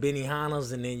don't going to think-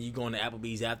 Benihana's and then you going to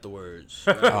Applebee's afterwards.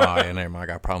 Oh yeah, never mind. I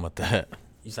got a problem with that.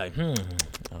 He's like,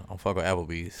 I'll fuck with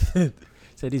Applebee's.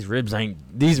 say these ribs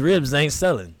ain't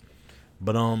selling.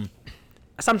 But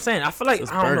that's what I'm saying. I feel like This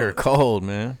I don't burger know. cold,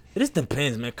 man. It just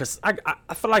depends, man. Cause I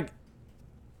feel like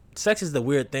sex is the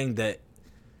weird thing that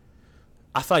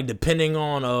I feel like depending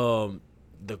on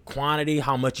the quantity,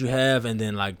 how much you have, and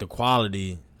then like the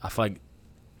quality. I feel like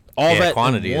all that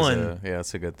quantity in one. is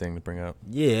that's a good thing to bring up.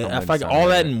 Yeah, How I much feel like time all you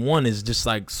that have. in one is just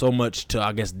like so much to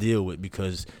I guess deal with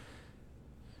because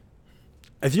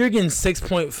if you're getting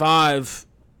 6.5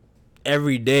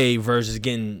 every day versus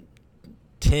getting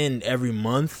 10 every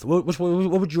month, what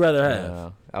would you rather have? Yeah,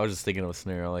 I was just thinking of a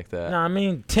scenario like that. No, I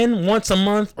mean 10 once a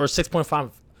month or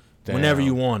 6.5 whenever Damn.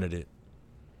 you wanted it.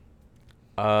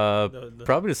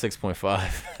 Probably the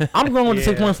 6.5. I'm going with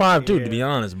Yeah, 6.5 too, yeah. to be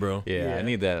honest, bro. Yeah, Yeah. I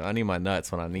need that. I need my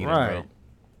nuts when I need Right. them, bro.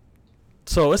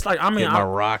 So it's like I mean, Get my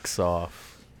rocks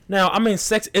off. now I mean,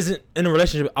 sex isn't in a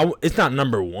relationship. It's not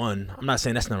number one. I'm not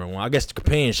saying that's number one. I guess the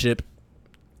companionship,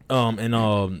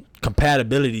 and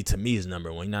compatibility to me is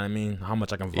number one. You know what I mean? How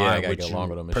much I can Yeah, I vibe gotta with get you, along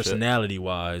with 'em and shit. personality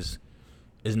wise,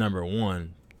 is number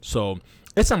one. So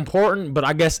it's important, but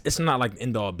I guess it's not like the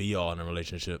end all be all in a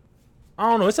relationship. I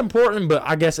don't know. It's important, but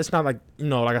I guess it's not like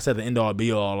like I said, the end all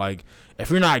be all. Like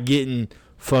if you're not getting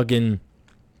fucking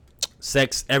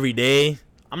sex every day,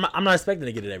 I'm not expecting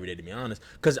to get it every day, to be honest.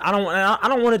 Cause I don't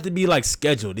want it to be like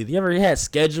scheduled. Have you ever had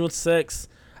scheduled sex?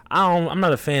 I'm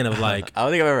not a fan of like I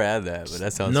don't think I've ever had that, but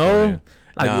that sounds no. funny.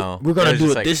 Like No. we're gonna was do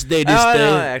just it like- this day, Oh, this day.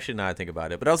 no, actually, now I think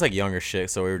about it. But I was like younger shit,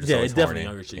 so we were just Yeah, always it's definitely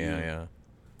horny. younger shit, Yeah, yeah. yeah.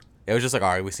 It was just like, all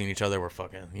right, we seen each other, we're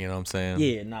fucking. You know what I'm saying?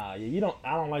 Yeah, nah, yeah, you don't.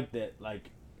 I don't like that. Like,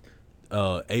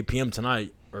 8 p.m.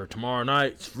 tonight or tomorrow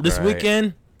night, this Right.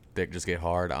 weekend. Dick just get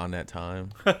hard on that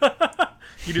time.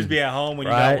 You just be at home when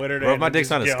you Right. got with her. Bro, if my and dick's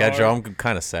just on a get schedule, hard. I'm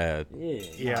kind of sad.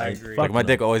 Yeah, I agree. Like, my fuck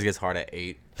dick no. always gets hard at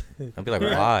 8. I'd be like,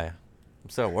 why? I'm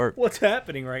still at work. What's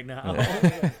happening right now?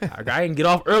 I didn't get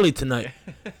off early tonight.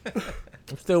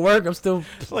 I'm still working. I'm still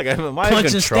Like, am I in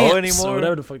punching control stamps or anymore?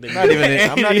 whatever the fuck they I'm not even in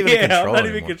I'm not even control I'm not even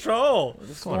in anymore. control.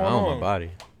 What's going on with my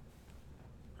body?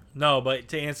 No, but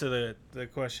to answer the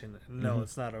question, no, Mm-hmm.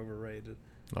 it's not overrated.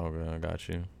 Okay, I got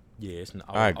you. Yeah, it's not,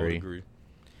 I would agree. agree.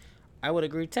 I would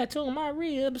agree. Tattoo on my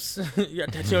ribs. You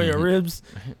got tattoo on your ribs?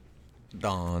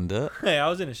 Donda. Hey, I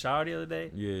was in the shower the other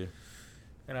day, Yeah.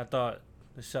 and I thought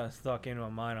thought came to my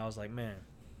mind. I was like, man,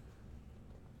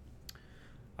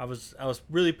 I was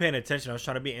really paying attention. I was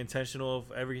trying to be intentional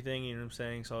of everything. You know what I'm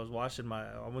saying? So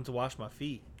I went to wash my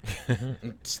feet.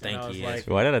 Stanky like- ass.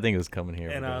 Why did I think it was coming here?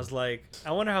 And I was like,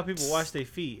 I wonder how people wash their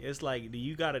feet. It's like, do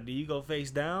you go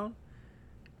face down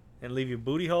and leave your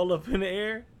booty hole up in the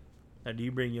air, or do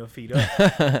you bring your feet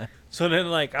up? So then,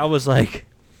 like, I was like,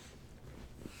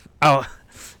 oh,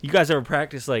 you guys ever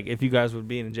practice, like, if you guys would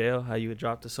be in jail, how you would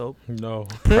drop the soap? No.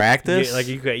 practice. Yeah, like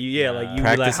you could, like you would like,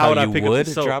 Practice how would how I you pick would up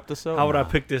the soap? drop the soap? How would I Nah.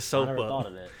 pick this I soap never up? thought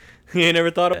of that. You ain't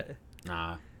never thought of it?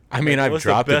 Nah. I mean, I've What's the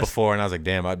dropped it best- before, and I was like,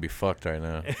 damn, I'd be fucked right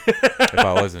now if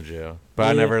I was in jail. But I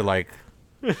Yeah. never like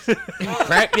Yeah,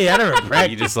 I never practiced.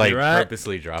 you just like right?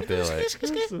 purposely dropped it. Like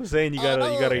That's what I'm saying. You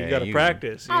gotta Yeah, you-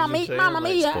 practice. You know what I'm saying? Like,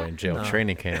 this boy in jail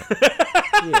training camp.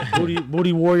 Yeah,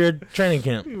 booty warrior training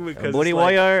camp. because Booty it's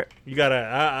like, warrior. you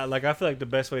gotta, I feel like the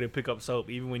best way to pick up soap,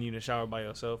 even when you're in the shower by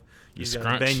yourself, You gotta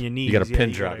scrunch. bend your knees. You got a yeah, pin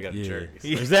you drop. gotta- You got to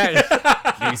Yeah. jerk.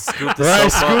 Exactly. You scoop the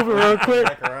Right, soap scoop up. it real quick.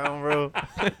 Back around, bro.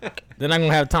 Then I'm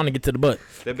gonna have time to get to the butt.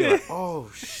 They'd be like, oh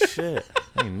shit,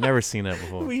 I ain't never seen that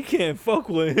before. We can't fuck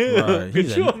with him. Right, Could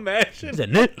he's you a- imagine? He's a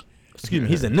ninja. Excuse me,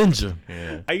 he's a ninja.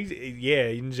 Yeah. Yeah,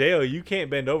 in jail you can't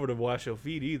bend over to wash your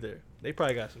feet either. They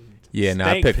probably got some. Yeah, nah, I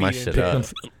stank pick my feet shit in up.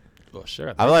 jail. Oh, sure.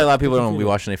 I feel like a lot of people don't be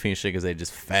washing their feet and shit because they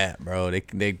just fat, bro.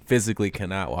 They physically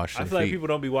cannot wash I their feel like feet. people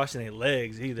don't be washing their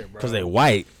legs either, bro. because they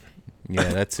white. Yeah,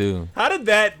 that too. How did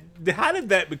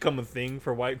that become a thing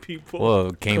for white people? Well,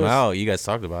 it came 'Cause- out. You guys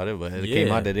talked about it, but it came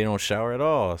Yeah. out that they don't shower at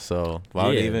all. So why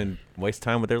would they Yeah. even waste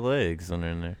time with their legs when they're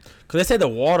in there? Because they say the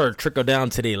water trickle down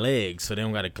to their legs, so they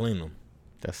don't got to clean them.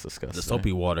 That's disgusting. The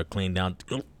soapy water clean down.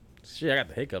 Shit, I got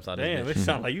the hiccups out of Damn, this. it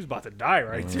sounded like you was about to die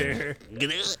right there.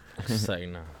 It's like,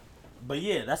 nah. But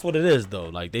yeah, that's what it is, though.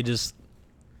 Like, they just.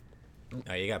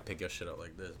 Oh, you gotta pick your shit up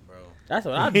like this, bro. That's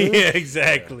what I do. Yeah,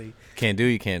 exactly. Can't do.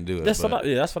 You can't do it. That's but what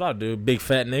that's what I do. Big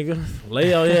fat nigga. Lay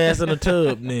your ass in the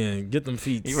tub, then get them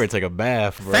feet. you ready to take a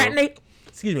bath, bro? Fat nigga.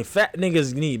 Excuse me. Fat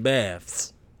niggas need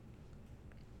baths.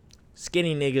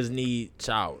 Skinny niggas need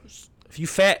showers. If you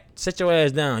fat, sit your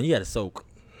ass down. You got to soak.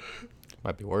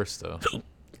 Might be worse though.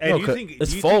 Hey, No, do you 'cause think it's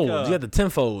do you folds. Think, You got the 10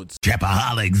 folds.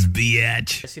 Trapaholics,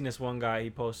 bitch. I seen this one guy. He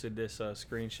posted this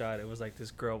screenshot. It was like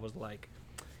this girl was like,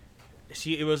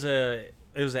 it was an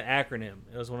acronym.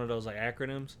 It was one of those like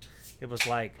acronyms. It was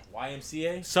like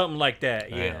YMCA. something like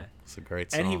that. Yeah. Damn, it's a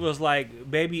great song. And he was like,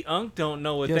 "Baby, Unc don't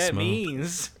know what Yes, that Mom.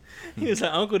 means." He was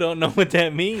like, "Uncle don't know what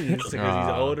that means because he's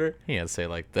Aw, older." He had to say it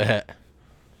like that.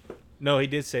 No, he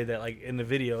did say that like in the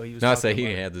video. He was. No, I talking say he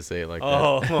about it. had to say it like that.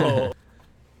 Oh.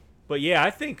 But yeah, I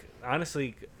think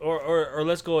honestly, or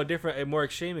let's go a more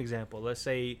extreme example. Let's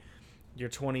say you're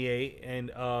 28 and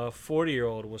a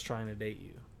 40-year-old was trying to date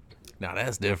you. Now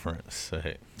that's different.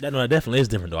 Say. That definitely is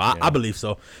different, though. Yeah. I believe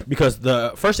so. Because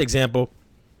the first example,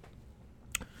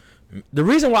 the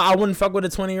reason why I wouldn't fuck with a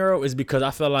 20-year-old is because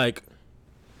I feel like,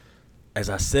 as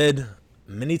I said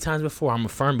many times before, I'm a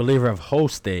firm believer of whole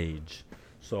stage.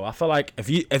 So I feel like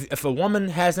if a woman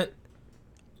hasn't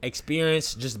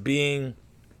experienced just being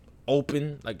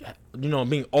open, like, you know,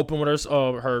 being open with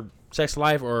her sex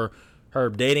life or her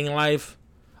dating life,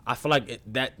 I feel like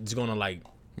that's gonna like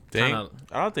Dang, kinda.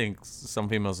 I don't think some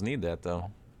females need that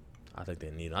though. I think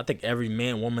they need it. I think every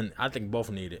man, woman, I think both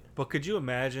need it. But could you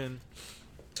imagine?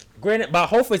 Granted, by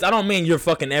whole face, I don't mean you're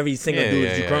fucking every single dude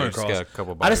that you come just got across. a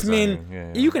couple I just bodies mean on you.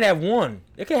 Yeah, you can have one.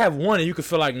 You can have one, and you can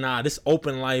feel like, nah, this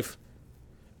open life.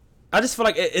 I just feel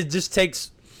like it just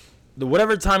takes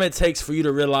whatever time it takes for you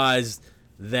to realize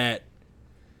that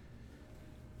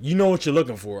you know what you're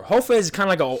looking for. Whole face is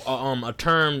kind of like a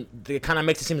term that kind of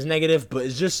makes it seem negative, but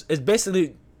it's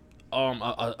basically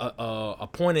a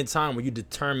point in time where you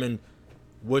determine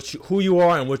who you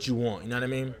are and what you want. You know what I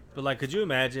mean? But like, could you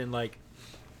imagine like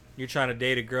you're trying to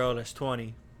date a girl that's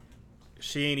 20,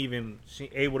 she ain't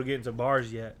able to get into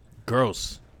bars yet.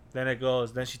 Gross. Then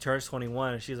she turns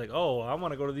 21 and she's like, oh, I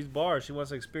want to go to these bars. She wants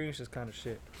to experience this kind of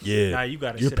shit. Yeah. Now you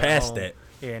got to You're sit at past home. that.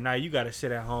 Yeah, now you got to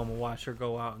sit at home and watch her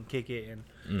go out and kick it. And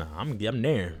Nah, I'm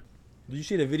there. Did you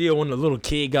see the video when the little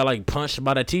kid got like punched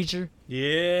by the teacher?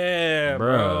 yeah, Bruh.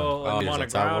 bro. Oh, I'm he was on the on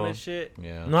top of ground him? and shit.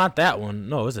 Yeah. Not that one.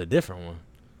 No, it's a different one.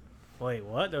 Wait,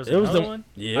 what? There was It was another the- one?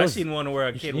 yeah, it I was- seen one where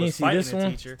a you kid didn't was see fighting this a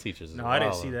one? teacher. Teachers. No, I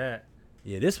didn't see that.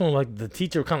 Yeah, this one like the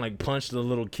teacher kind of like punched the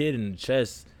little kid in the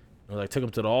chest and like took him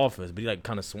to the office, but he like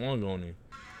kind of swung on him.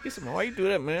 Why you do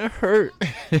that, man? It hurt.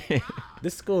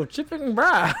 This school chipping,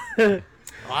 bruh.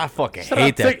 I fucking Shout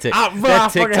hate out that. Tik- I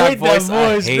That fucking TikTok hate that voice.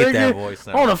 I voice, hate nigga. that voice.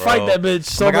 I want to fight that bitch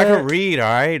so Like, I can bad. read, all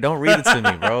right? Don't read it to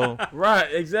me, bro. Right,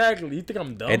 exactly. You think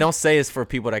I'm dumb? Hey, don't say it's for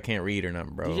people that can't read or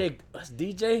nothing, bro. DJ, that's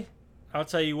DJ. I'll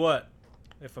tell you what.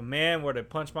 If a man were to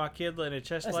punch my kid in the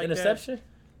chest That's like interception.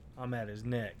 that, I'm at his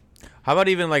neck. How about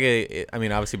even like I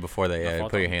mean, obviously before that, yeah,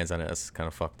 fucked put your up. hands on it. That's kind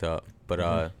of fucked up.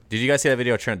 But did you guys see that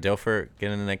video of Trent Dilfer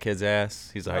getting in that kid's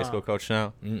ass? He's a high school coach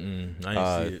now. I didn't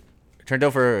see it. Trent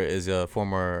Dilfer is a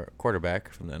former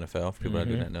quarterback from the NFL, for people that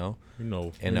do not know. You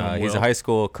know, And you know he's a well. high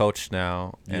school coach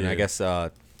now. And I Yeah. guess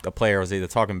the player was either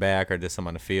talking back or did something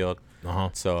on the field.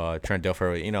 So Trent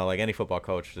Dilfer, you know, like any football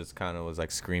coach, just kind of was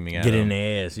like screaming at Get him. in the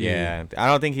ass. Yeah, I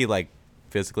don't think he like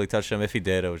physically touched him. If he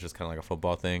did, it was just kind of like a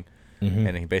football thing.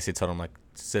 And he basically told him like,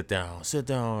 sit down.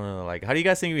 Like, how do you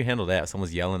guys think you handle that?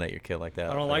 Someone's yelling at your kid like that.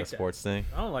 I don't like a that. sports thing.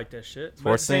 I don't like that shit. But at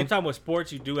Sports the same thing? time, with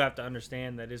sports, you do have to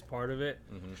understand that is part of it.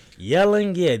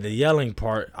 Yelling, yeah, the yelling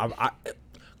part.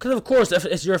 Because of course, if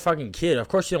it's your fucking kid, of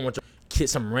course you don't want your kid,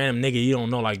 some random nigga you don't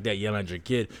know like that, yelling at your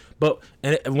kid. But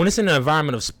when it's in the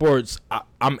environment of sports,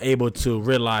 I'm able to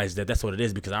realize that that's what it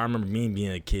is, because I remember me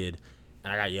being a kid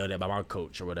and I got yelled at by my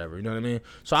coach or whatever. You know what I mean?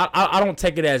 So I don't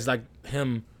take it as like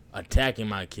him attacking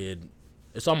my kid.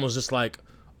 It's almost just like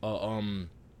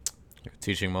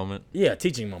Teaching moment. yeah,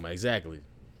 teaching moment, exactly.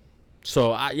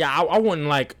 So I wouldn't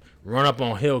like run up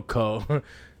on Hilco.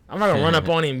 I'm not gonna run up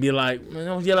on him and be like, man,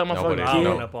 don't yell at my Nobody. fucking I'll kid.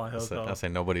 run up on Hilco. I say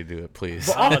nobody do it, please.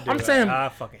 But I'll do I'm it. saying I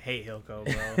fucking hate Hilco,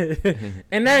 bro.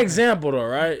 in that example though,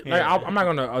 right? Like Yeah. I'm not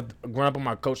gonna run up on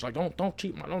my coach like don't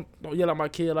cheat don't yell at my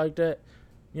kid like that.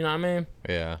 You know what I mean?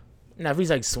 Yeah. Now if he's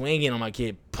like swinging on my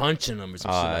kid, punching him or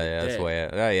some shit like Yeah, that's that.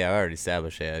 way. Yeah, I already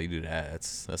established. Yeah, you do that.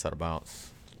 That's out of bounds.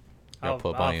 I'll,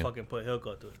 Pull up on I'll you. fucking put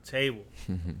Hilco through the table.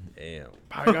 Damn.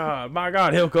 My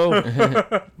God,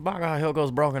 Hilco. My God,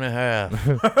 Hilco's broken in half.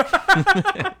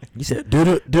 You said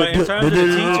do But in terms of the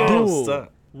teachers, do.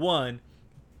 one,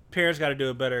 parents got to do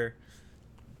a better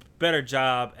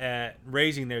job at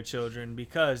raising their children,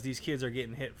 because these kids are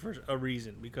getting hit for a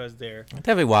reason, because they're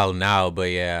Definitely wild now, but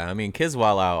yeah, I mean, kids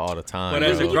wild out all the time. But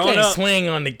as a You grown can't up- swing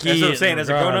on the kid. That's what I'm saying, as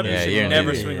a grown up, yeah, you should you're never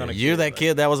an idiot. swing on a You're kid, that like-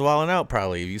 kid that was wilding out.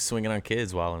 Probably you swinging on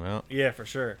kids wilding out. yeah, for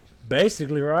sure.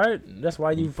 Basically, right? That's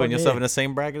why you Putting fucking yourself in the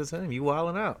same bracket as him. You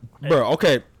wilding out. Bro,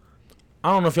 okay.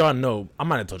 I don't know if y'all know. I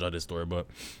might have told y'all this story, but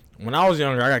when I was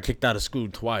younger, I got kicked out of school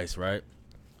twice, right?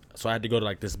 So I had to go to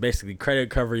like this basically credit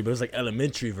recovery, but it was like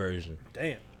elementary version.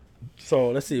 Damn. So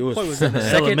let's see, it was, Boy, was in the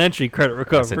second, elementary credit So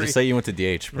recovery. just say you went to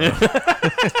DH, bro.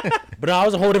 but I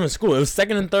was a whole different school. It was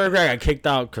second and third grade. I got kicked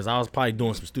out because I was probably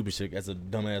doing some stupid shit as a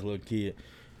dumbass little kid.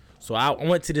 So I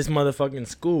went to this motherfucking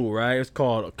school, right? It was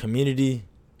called Community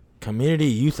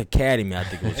Youth Academy, I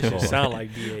think it was That shit called. sound like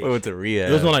we DH. went to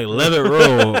rehab. It was on like Levitt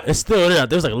Road. It's still there.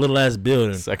 There was like a little ass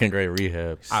building. second grade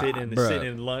rehab. Sitting bruh.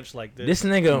 in lunch like this. This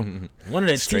nigga, one of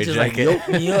the Straight teachers like jacket. yoked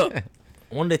me up.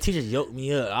 One of the teachers yoked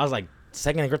me up. I was like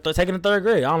second and third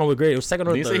grade. I don't know what grade. It was second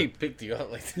or Did you say he third. picked you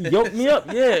up like He that? yoked me up,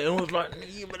 yeah. It was like,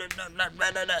 I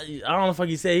don't know the fuck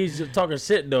he said. He's just talking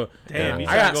shit though. Damn, you I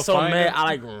tryna got go so find mad. him? I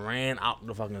like ran out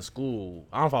the fucking school.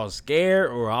 I don't know if I was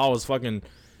scared or I was fucking.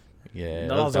 Yeah,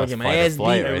 No, I was gonna get my fight or ass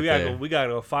flight beat. Hey, right we there. gotta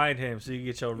go find him so you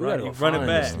get your We gotta run. go You run it find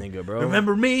back. this nigga, bro.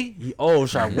 Remember me? He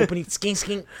started whooping it,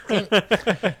 skink.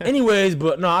 Anyways,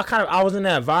 but no, I was in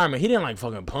that environment. He didn't like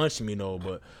fucking punch me though.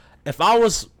 But if I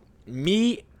was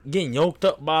me getting yoked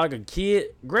up by like a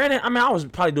kid, granted, I mean I was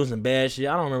probably doing some bad shit.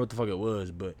 I don't remember what the fuck it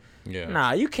was, but Yeah.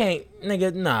 nah, you can't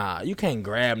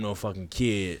grab no fucking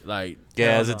kid. Like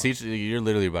Yeah, Hell as a no. teacher, you're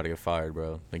literally about to get fired,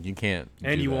 bro. Like you can't.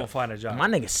 And do you that. won't find a job. my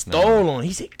nigga stole on.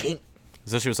 He said, "Can't."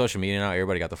 Especially with social media now,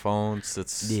 everybody got the phones.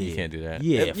 You Yeah. can't do that.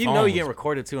 Yeah, you know you're phones. getting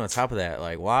recorded too. On top of that,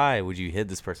 like, why would you hit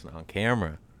this person on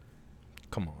camera?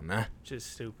 Come on, nah.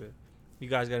 Just stupid. You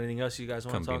guys got anything else you guys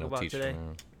want Come to be talk no about teacher. today?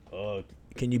 man.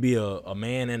 Can you be a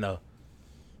man in a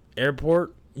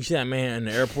airport? You see that man in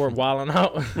the airport wilding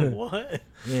out? What?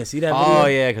 Yeah, see that? Oh video?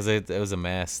 yeah, because it was a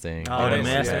mask thing. Oh, Oh, the didn't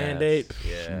see mask that. mandate.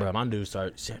 Yeah. Bro, my dude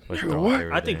started. Like, Nigga, throw what?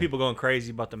 everything. I think people going crazy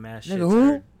about the mask shit. Nigga,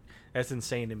 who? Turd. That's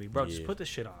insane to me, bro. Just Yeah. put the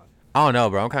shit on. I don't know,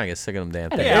 bro. I'm kind of getting sick of them damn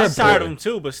At the things. Yeah, I'm airport. tired of them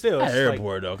too, but still. That It's like,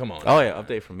 airport though. Come on. Oh yeah,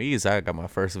 update from me is I got my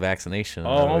first vaccination. Oh,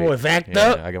 my another boy week. vaxxed Yeah,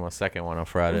 up? I got my second one on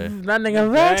Friday. That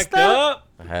nigga backed vaxxed up. up.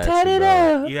 I had Tat to, it bro.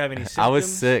 up. You have any symptoms?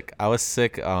 I was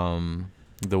sick.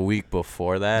 the week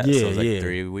before that. So Yeah, it was like yeah.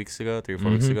 3 weeks ago, 3 or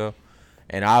 4 weeks ago.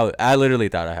 And I literally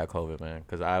thought I had COVID, man,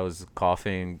 because I was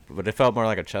coughing, but it felt more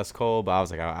like a chest cold. But I was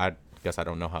like, I guess I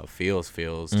don't know how it feels,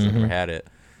 'cause I never had it.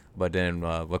 But then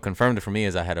what confirmed it for me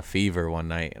is I had a fever one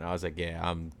night, and I was like, yeah,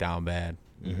 I'm down bad.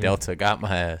 Delta got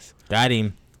my ass. Got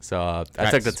him. So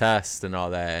I took the test and all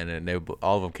that, and then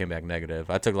all of them came back negative.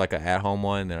 I took like an at-home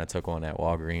one, then I took one at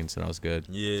Walgreens, and I was good.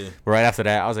 Yeah. But right after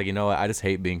that, I was like, you know what? I just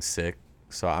hate being sick,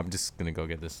 so I'm just gonna go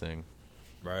get this thing.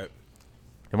 Right.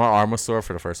 And my arm was sore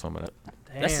for the first one, but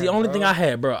That's the Damn, only bro. thing I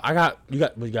had, bro. You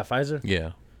got Pfizer?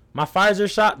 yeah. My Pfizer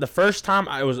shot, the first time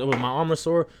it was my arm was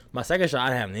sore. My second shot, I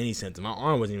didn't have any symptoms. My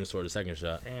arm wasn't even sore the second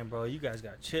shot. Damn, bro, you guys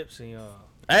got chips in your.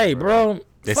 Hey, bro.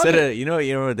 They fuck said it. it. You know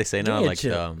what they say Give now? me a Like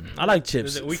chip. I like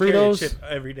chips. We carry a Fritos. chip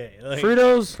every day. Like,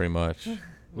 Fritos. pretty much.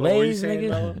 What were you Lay's, saying, nigga.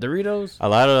 Mello? Doritos. A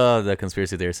lot of the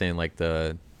conspiracy they were saying like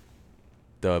the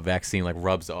vaccine like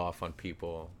rubs off on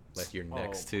people like you're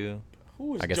next to.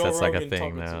 Who is I guess Joe that's like a Rogan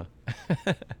thing talking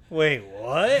now. Wait,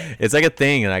 what? It's like a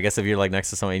thing, and I guess if you're like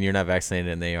next to someone and you're not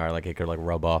vaccinated and they are, like it could like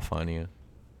rub off on you.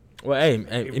 Well, hey,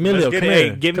 Emilio, Let's come get,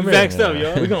 here. get me Come here. vaxxed up,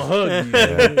 yo. We gonna hug you.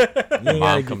 Yeah. You ain't Mom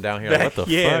gotta come get- down here. Like, what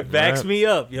the Yeah, fuck? vax man? me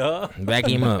up, yo. Back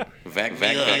him up.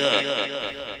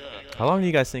 How long do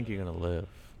you guys think you're gonna live?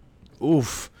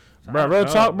 Oof. I Bro, don't real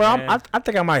know, talk, bro. man. I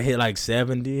think I might hit like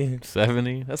 70.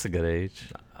 70? That's a good age.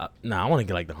 Nah, I want to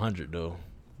get like the 100 though.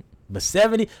 But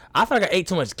 70, I feel like I ate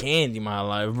too much candy in my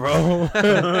life, bro.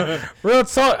 Real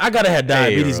talk, I gotta have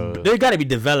Hey, diabetes. bro. They gotta be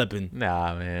developing.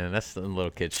 Nah, man, that's some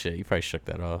little kid shit. You probably shook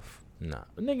that off, Nah,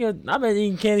 nigga, I've been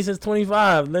eating candy since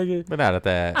 25, nigga. but not at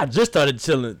that. I just started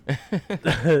chilling.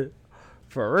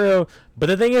 For real. But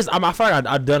the thing is, I feel like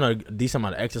I've done a decent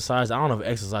amount of exercise. I don't know if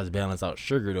exercise balance out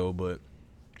sugar though, but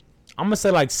I'm gonna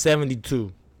say like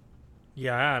 72.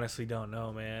 Yeah, I honestly don't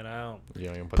know, man. I don't. You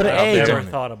don't even Put an that out age I've there. on never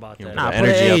it. thought about You that. know, Nah, the put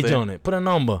an energy out age there. on it. Put a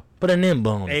number. Put a number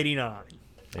on it. 89. I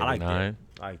like that. 89.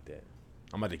 I like that.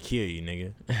 I'm about to kill you,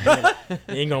 nigga.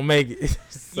 You ain't gonna make it.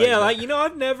 It's Yeah, that. like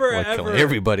I've never We're ever. killing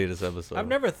everybody this episode. I've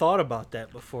never thought about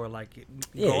that before. Like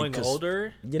Yeah, going 'cause-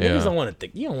 older. Yeah, Yeah. niggas don't want to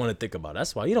think. You don't want to think about it.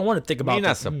 That's why you don't want to think I about. mean, you're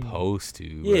not the- supposed to.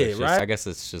 But Yeah, it's just, right? I guess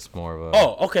it's just more of a.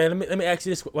 Oh, okay. Let me ask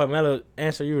you this. Well, Melo,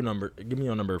 answer your number. Give me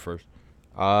your number first.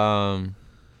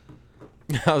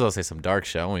 I was gonna say some dark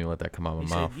shit. I won't even let that come out of You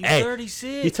my mouth. said, you Hey,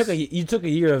 36. You took a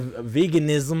year of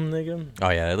veganism, nigga. Oh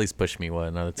yeah, at least push me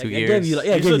another 2 Like, I years. gave you, like,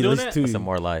 yeah, I You gave still you doing at least that? 2 Some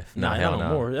more life. Nah, hell no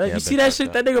no. more. Yeah, You I've see been that fucked shit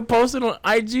up. that nigga posted on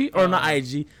IG or not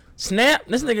IG? Snap.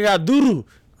 This nigga got doodoo.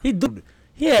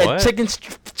 He had What?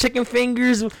 chicken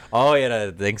fingers. Oh yeah,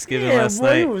 that Thanksgiving Yeah, last boy,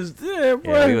 night. he was there,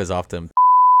 boy. Yeah, he was off them.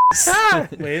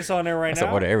 Wait, it's on there right That's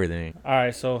now. order everything. All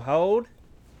right, so how old?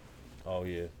 Oh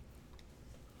yeah.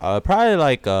 Probably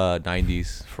like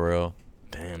 90s for real.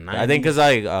 Damn. I think 'cause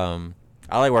I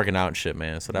like working out and shit,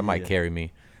 man. So that might Yeah. carry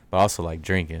me. But I also like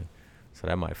drinking. So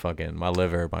that might my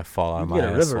liver might fall out of you my get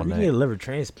a ass liver. one You night. get a liver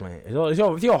transplant.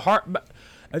 If your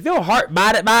heart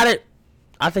about it,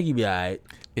 I think you be alright.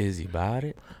 Is he about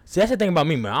it? See, that's the thing about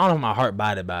me, man. I don't know if my heart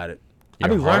about it. I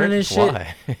Your be running heart? and shit.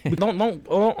 Why? But don't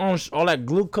on all that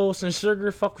glucose and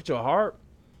sugar fuck with your heart.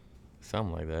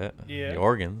 Something like that. Yeah. Your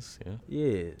organs. Yeah.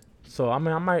 Yeah. So I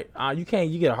mean, I might. You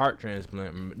get a heart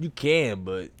transplant. You can,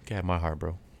 but Got my heart,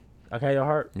 bro. okay, your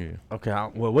heart. Yeah. Okay.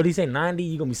 Well, what did he say? 90.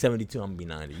 You gonna be 72. I'm gonna be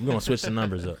 90. You gonna switch the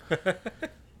numbers up.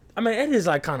 I mean, it is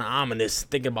like kind of ominous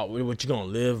thinking about what you gonna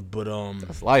live, but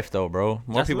That's life, though, bro.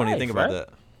 More That's people need to life, think about right? that.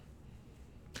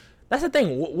 that's the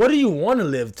thing. What do you want to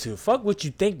live to? Fuck what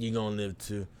you think you're gonna live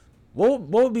to. What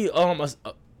would be a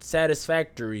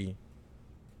satisfactory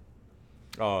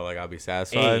Oh, like I'll be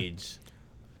satisfied. age?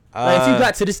 Like if Uh, you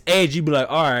got to this age, you'd be like,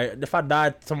 all right, if I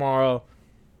died tomorrow,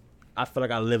 I feel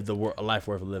like I lived a life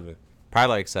worth living.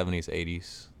 probably like 70s,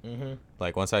 80s. Mm-hmm.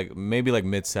 Like once maybe like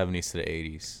mid 70s to the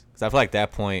 80s. Because I feel like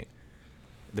that point,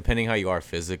 depending how you are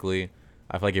physically,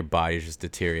 I feel like your body's just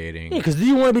deteriorating. Yeah, because do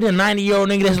you want to be the 90-year-old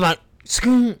nigga that's like,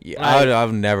 scoon? Yeah, like, I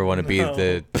would never want to be No.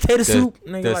 the Potato soup,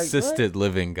 nigga, the like, what? assisted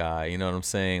living guy. You know what I'm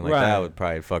saying? Like Right. that would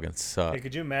probably fucking suck. Hey,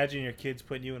 could you imagine your kids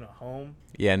putting you in a home?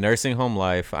 Yeah, nursing home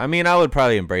life. I mean, I would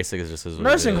probably embrace it just as what it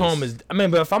nursing home is, I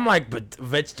mean, but if I'm like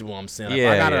vegetable, I'm saying, like,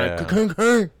 Yeah, I gotta,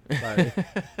 yeah.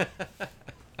 like,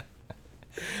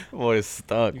 boy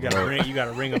stuck. You gotta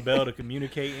bro. ring a bell to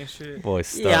communicate and shit. Boy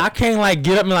stuck. yeah, I can't like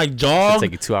get up and like It'll jog.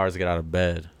 take you 2 hours to get out of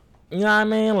bed. You know what I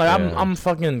mean? Like Yeah. I'm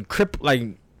fucking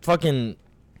like fucking.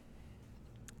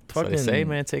 So they say,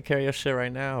 man, take care of your shit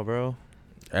right now, bro.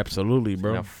 Absolutely, You're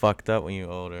bro. not fucked up when you're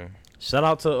older. Shout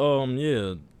out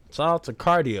to shout out to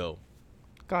cardio.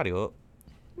 Cardio.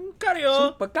 Cardio.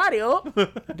 Super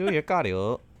cardio. Do your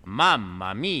cardio.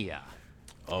 Mamma mia.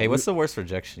 Hey, what's the worst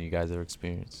rejection you guys ever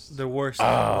experienced? The worst.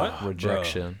 Ah,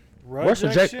 Rejection. what? Worst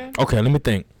rejection? Okay, let me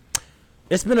think.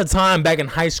 It's been a time back in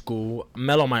high school.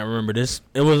 Mello might remember this.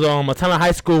 It was a time in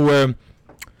high school where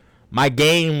my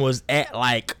game was at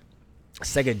like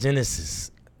Sega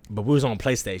Genesis, but we was on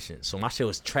PlayStation, so my shit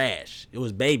was trash. It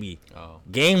was baby. Oh.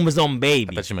 Game was on I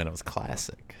baby. thought you meant it was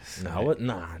classic.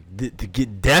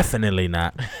 Definitely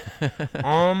not.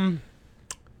 I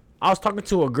was talking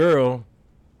to a girl,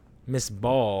 Miss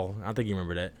Ball. I think you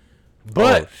remember that.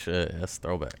 But oh, shit. That's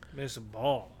throwback. Miss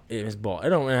Ball. yeah, Miss Ball. It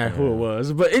don't matter who it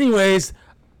was. But anyways,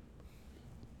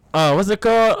 what's it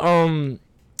called?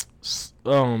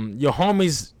 your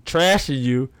homies trashing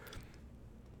you,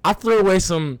 I threw away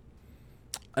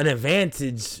an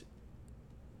advantage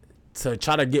to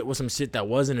try to get with some shit that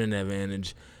wasn't an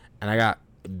advantage, and I got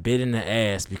bit in the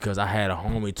ass because I had a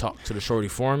homie talk to the shorty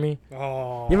for me.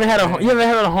 Oh, You ever had a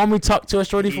homie talk to a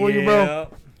shorty for you, bro?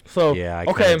 So Yeah, I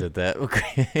okay, kind of did that.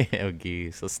 Okay,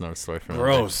 geez, that's another story from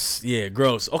another day. gross. Yeah,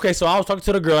 gross. Okay, so I was talking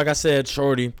to the girl, like I said,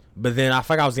 shorty, but then I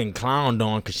feel like I was getting clowned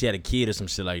on because she had a kid or some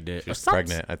shit like that. She was Or something-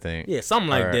 pregnant, I think. Yeah, something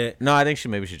like Or- that. No, I think she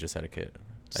just had a kid. I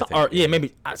So, think, or yeah,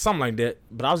 maybe something like that.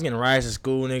 But I was getting rides to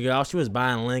school, nigga. She was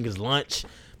buying Lincoln's lunch,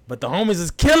 but the homies is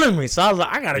killing me. So I was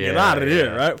like, I gotta get Yeah, out of here,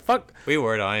 yeah. right? Fuck, We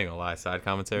were though. I ain't gonna lie. Side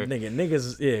commentary.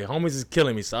 niggas, yeah, homies is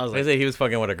killing me. So I was They like, say he was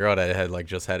fucking with a girl that had like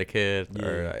just had a kid,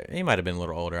 or he might have been a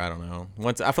little older. I don't know.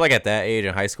 Once I feel like at that age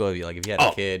in high school, if you had Oh.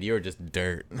 a kid, you were just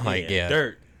dirt. Like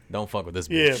dirt, don't fuck with this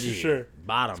Yeah, bitch. for sure.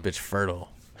 bottom, This bitch fertile.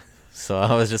 So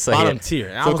I was just like, bottom tier.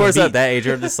 And I So of wasn't course at beat. that age,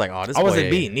 you're just like, oh, this. I wasn't boy-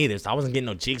 beaten either, so I wasn't getting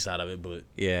no cheeks out of it. But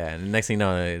Yeah, and the next thing you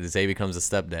know, Zay becomes a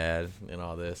stepdad and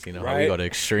all this. You know how we Right. go to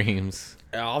extremes.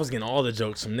 I was getting all the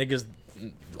jokes from niggas,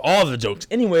 all the jokes.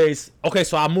 Anyways, okay,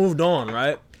 so I moved on,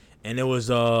 right? And it was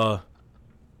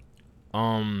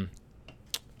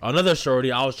another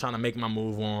shorty. I was trying to make my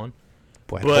move on.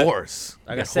 Boy, But, horse.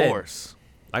 like I That said, horse.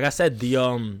 Like I said,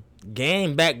 the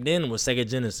game back then was Sega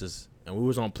Genesis, and we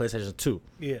was on PlayStation 2.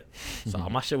 Yeah. So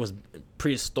my shit was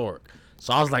prehistoric.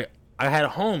 So I was like, I had a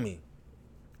homie,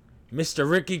 Mr.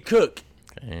 Ricky Cook.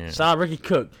 Damn. Shout out Ricky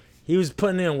Cook. He was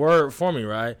putting in word for me,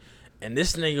 right? And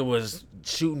this nigga was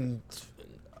shooting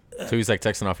So he's like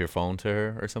texting off your phone to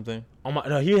her or something. on my.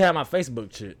 No, he had my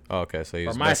Facebook shit. Oh, okay, so he Or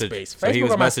was MySpace. So he Facebook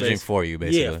was or messaging MySpace? for you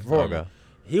basically. Yeah, for me. Okay.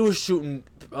 He was shooting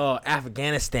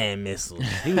Afghanistan missiles.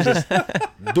 He was just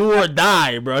do or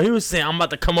die, bro. He was saying, "I'm about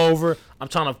to come over. I'm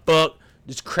trying to fuck."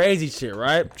 Just crazy shit,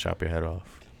 right? Chop your head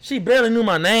off. She barely knew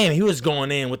my name. He was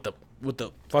going in with the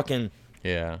fucking.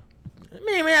 Yeah.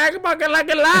 Me, man, I can fucking like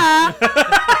a lie.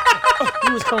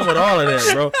 He was coming with all of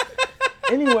that, bro.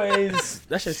 Anyways,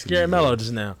 that shit scared Mello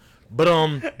just now. But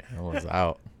I was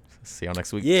out. See y'all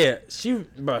next week. yeah,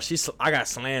 I got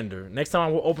slander. Next time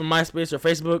I will open MySpace or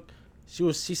Facebook,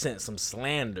 she sent some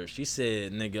slander. She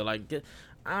said, "Nigga, like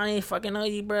I ain't fucking know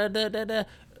you, bro." Da, da, da.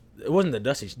 It wasn't the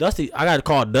Dusty. I got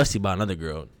called Dusty by another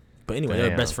girl. But anyway, they're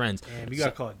Damn. best friends. Damn, you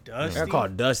got called Dusty. I got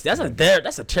called Dusty.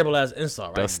 That's a terrible ass insult,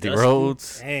 right? Dusty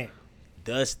Rhodes. Damn.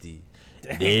 Dusty.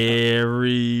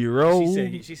 Derry Rose.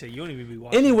 She said you don't even be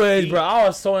watching. Anyways, TV. bro, I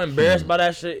was so embarrassed by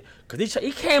that shit. Cause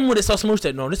he came with it so smooth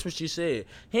that no, this is what she said.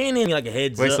 He ain't even like a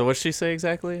heads Wait, up. so what'd she say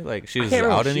exactly? Like she I was can't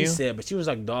remember what outing she you? said, but she was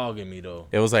like dogging me though.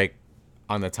 It was like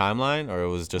on the timeline, or it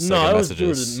was just No, like it was through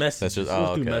messages. the messages. That's just It was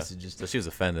oh, through okay. messages. So she was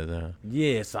offended. Huh?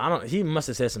 Yeah, so I don't. He must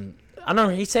have said some. I know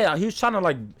he said he was trying to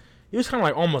like. He was kind of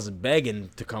like almost begging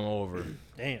to come over.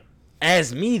 Damn.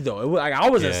 As me though, it was, like I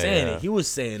wasn't Yeah, saying yeah. it. He was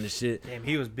saying the shit. Damn,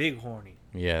 he was big horny.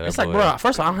 Yeah. It's that like, boy- bro.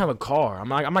 First of all, I don't have a car. I'm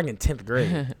like in 10th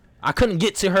grade. I couldn't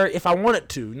get to her if I wanted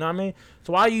to. You know what I mean?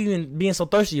 So why are you even being so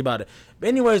thirsty about it? But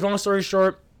anyways, long story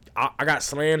short, I got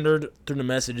slandered through the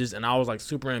messages, and I was like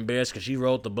super embarrassed because she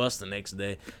rode the bus the next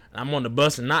day. And I'm on the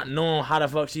bus and not knowing how the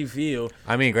fuck she feel.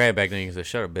 I mean, great back then you said,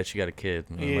 "Shut up, bitch, you got a kid."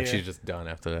 And, Yeah. Like she's just done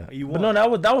after that. You But won. no,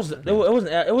 it wasn't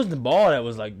the ball that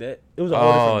was like that. It was a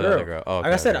Oh, whole the different other girl. girl. Oh, Like I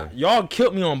okay, said, okay. y'all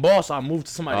killed me on ball, so I moved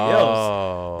to somebody else.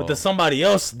 Oh. But the somebody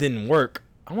else didn't work.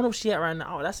 I wonder where she at right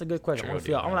now. Oh, that's a good question. I That would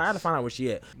be I nice. had to find out where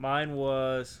she at. Mine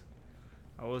was,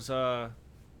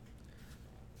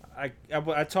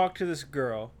 I talked to this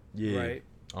girl, right?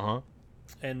 Uh-huh.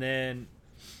 And then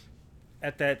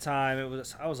at that time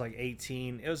I was like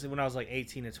 18. It was when I was like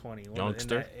 18 to 20, in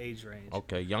Youngster? that age range.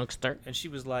 Okay, youngster. And she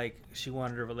was like, she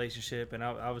wanted a relationship, and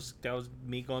that was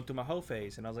me going through my whole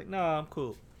phase, and I was like, no, I'm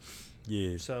cool.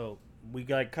 Yeah. So we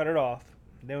got cut it off.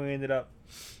 Then we ended up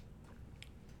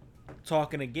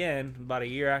talking again about a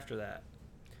year after that,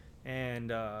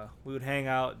 and we would hang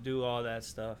out, do all that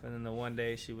stuff, and then the one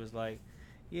day she was like,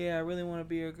 "Yeah, I really want to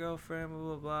be your girlfriend," blah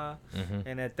blah blah. Mm-hmm.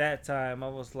 And at that time, I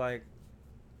was like,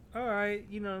 "All right,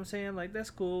 you know what I'm saying? Like that's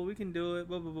cool, we can do it."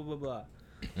 Blah blah blah blah blah.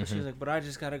 And she was like, "But I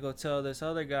just gotta go tell this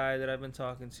other guy that I've been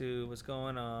talking to what's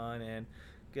going on and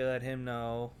let him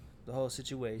know the whole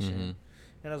situation." Mhm.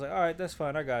 And I was like, "All right, that's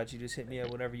fine. I got you. Just hit me up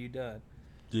whenever you done."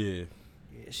 Yeah.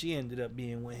 Yeah, she ended up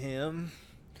being with him.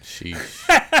 Sheesh.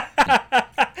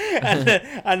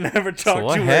 I never talked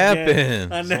what to her again.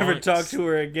 happened? I never Zoinks. talked to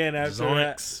her again after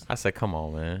that. Zoinks. I said, "Come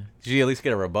on, man. Did you at least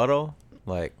get a rebuttal?"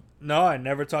 Like, No, I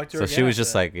never talked to her so again. she was after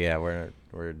just that. like, "Yeah, we're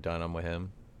done. I'm with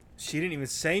him." She didn't even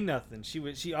say nothing. She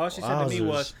all she said to me Wowzers.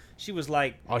 was she was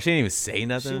like Oh, she didn't even say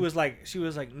nothing. she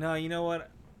was like, "No, you know what?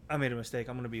 I made a mistake.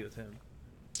 I'm gonna be with him."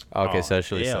 Okay, Oh, so I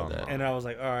actually hell saw that. And I was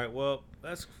like, all right, well,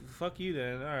 that's fuck you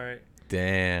then. All right.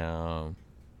 Damn.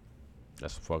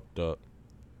 That's fucked up.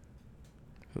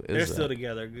 Who They're is still that?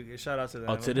 together. Shout out to them.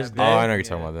 Oh, to I'm this happy. day? Oh, I know you're Yeah.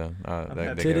 talking about them. I'm They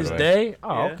happy To gave this it away. day?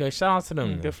 Oh, Yeah. okay. Shout out to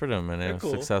them. Good for them, man. They're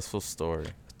cool. Successful story.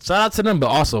 Shout out to them, but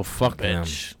also fuck them.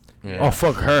 Yeah. Oh,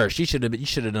 fuck her. She should have. You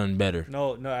should have done better.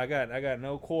 No, I got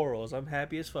no quarrels. I'm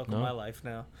happy as fuck with No? my life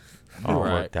now. Oh, You're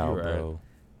right, worked out, you're right. bro.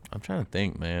 I'm trying to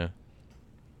think, man.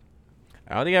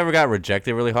 I don't think I ever got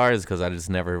rejected really hard is because I just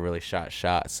never really shot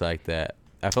shots like that.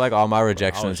 I feel like all my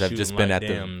rejections have just shooting been like at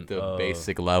damn, the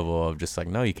basic level of just like,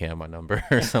 no, you can't have my number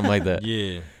or something like that.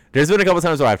 Yeah. There's been a couple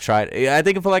times where I've tried. I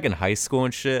think I feel like in high school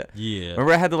and shit. Yeah.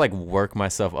 Remember I had to like work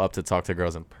myself up to talk to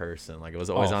girls in person. Like it was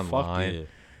always Oh, fuck online. yeah.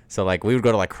 So like we would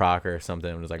go to like Crocker or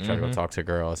something and just like try to go Mhm. talk to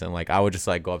girls and like I would just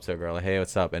like go up to a girl like, hey,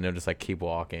 what's up? And they'll just like keep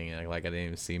walking and like I didn't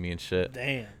even see me and shit.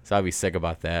 Damn. So I'd be sick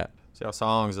about that. So our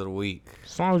songs of the week.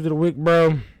 Songs of the week, bro.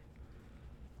 I'm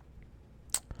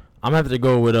gonna have to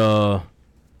go with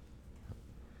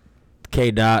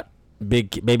K. Dot,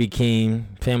 Big Baby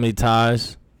Keem, Family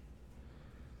Ties.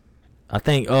 I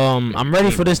think I'm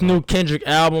ready for this new Kendrick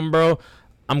album, bro.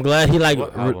 I'm glad he like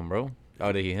What album, bro?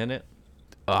 Oh, did he hint it?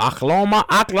 Aklama.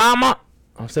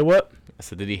 I said what? I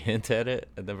said, did he hint at it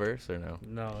at the verse or no?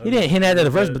 No. He didn't hint at it at the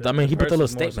verse, but I mean he put the little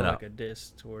verse is more so statement like out. a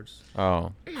diss towards.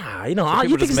 Oh. Nah, you know, So you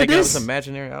people think just it's a making up diss? this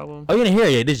imaginary album? Oh, you didn't hear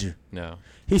it yet, did you? No.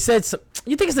 He said,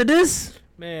 you think it's a diss?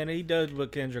 Man, he does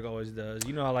what Kendrick always does.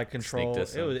 You know how like Control.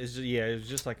 diss It him. was it's just, it was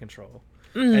just like Control.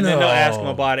 And then they'll ask him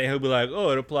about it, and he'll be like, "Oh,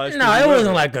 it applies." No, to it whoever."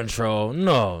 wasn't like Control.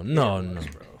 No, no.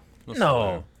 What's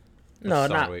No, the no,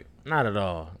 song, not wait? not at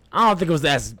all. I don't think it was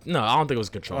that. No, I don't think it was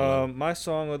Control. My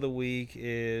song of the week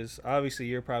is obviously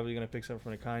you're probably gonna pick something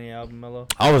from the Kanye album, Mello.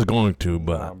 I was going to,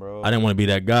 but Nah, bro. I didn't want to be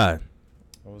that guy.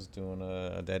 I was doing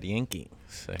that Yankee.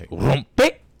 Sick.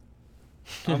 Rumpik.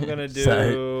 I'm gonna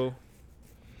Sorry. do.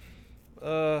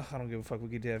 I don't give a fuck. We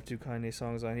could have two Kanye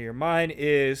songs on here. Mine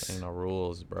is Ain't no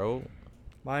rules, bro.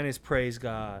 Praise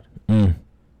God, Mm.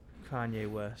 Kanye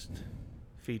West,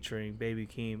 featuring Baby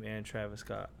Keem and Travis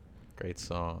Scott. Great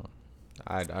song.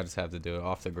 I just have to do it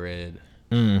off the grid.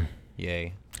 Mm.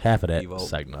 Yay. Half of that. Evo.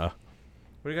 It's like, nah.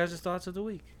 What are you guys' thoughts of the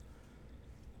week?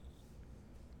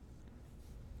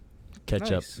 Ketchup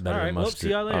Nice. better All right, than well, mustard. see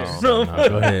y'all later. Oh, no,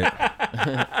 go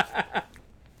ahead.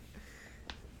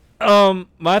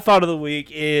 My thought of the week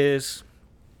is,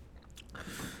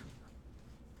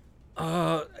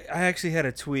 I actually had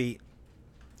a tweet.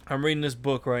 I'm reading this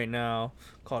book right now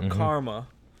called Mhm. Karma.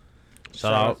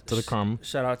 Shout out to the Karma.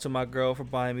 Shout out to my girl for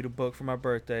buying me the book for my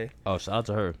birthday. Oh, shout out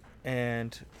to her.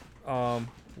 And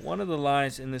one of the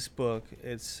lines in this book,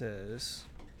 it says,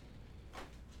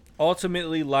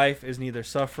 ultimately, life is neither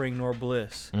suffering nor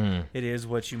bliss. Mm. It is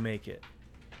what you make it.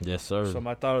 Yes, sir. So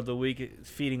my thought of the week,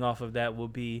 feeding off of that, will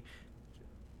be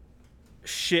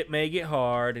shit may get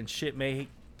hard and shit may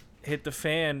hit the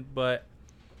fan, but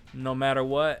no matter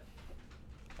what,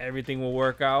 everything will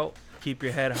work out. Keep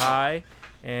your head high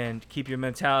and keep your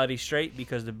mentality straight,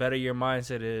 because the better your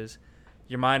mindset is,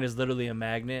 your mind is literally a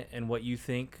magnet, and what you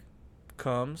think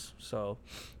comes. So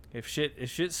if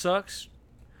shit sucks,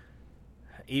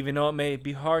 even though it may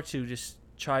be hard to, just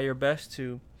try your best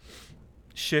to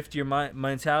shift your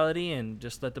mentality and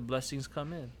just let the blessings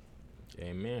come in.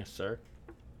 Amen, sir.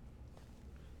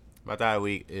 My thought of the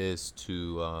week is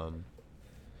to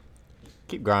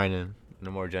keep grinding in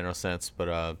a more general sense, but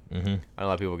I know a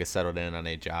lot of people get settled in on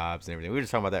their jobs and everything. We were just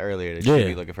talking about that earlier. They should Yeah.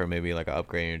 be looking for maybe like an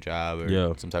upgrade in your job or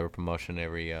Yeah. some type of promotion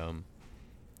every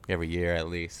year at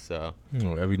least. So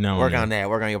Every now work and then. on that.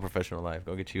 Work on your professional life.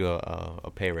 Go get you a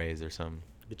pay raise or something.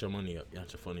 Get your money up.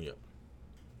 Get your funny up.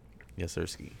 Yes, sir.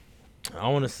 Ski. I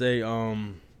want to say, I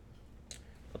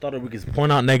thought that we could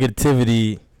point out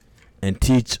negativity and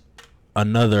teach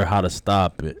another how to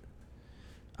stop it.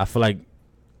 I feel like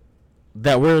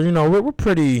that we're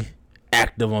pretty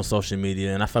active on social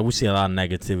media, and I feel like we see a lot of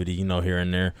negativity, here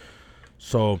and there.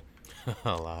 So,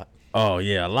 A lot. oh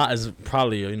yeah, a lot is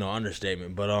probably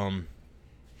understatement, but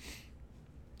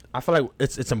I feel like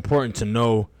it's important to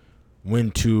know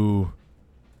when to,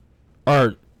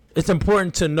 or it's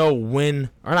important to know when,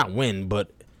 or not when,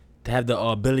 but to have the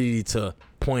ability to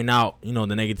point out, the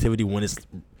negativity when it's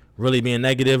really being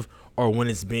negative, or when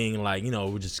it's being like,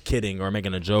 we're just kidding or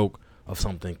making a joke of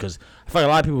something. Because I feel like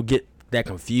a lot of people get that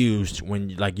confused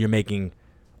when like you're making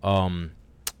a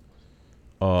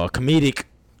comedic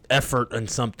effort in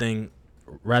something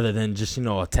rather than just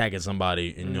attacking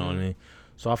somebody. You know what I mean?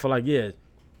 So I feel like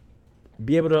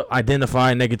be able to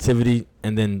identify negativity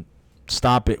and then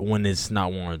stop it when it's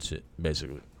not warranted,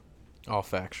 basically. All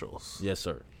factuals. Yes,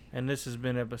 sir. And this has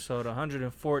been episode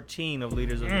 114 of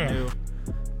Leaders of the New.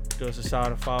 Do us a solid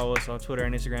and follow us on Twitter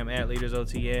and Instagram at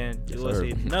LeadersOTN. Do us sir.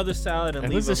 another salad and Hey,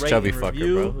 leave who's a this rating chubby and fucker,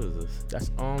 review. bro? Who's this?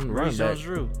 That's on the Reese run back.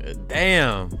 Jones-Drew.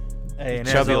 Damn. Hey, and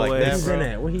as Chubby like always, that, Where's he been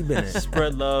at? Where he been at?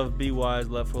 spread love, be wise,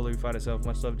 love fully, find itself.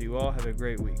 Much love to you all. Have a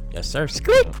great week. Yes, sir.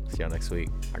 Squeak. See y'all next week.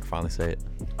 I can finally say it.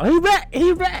 Oh, he back.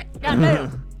 He back.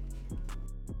 Goddamn.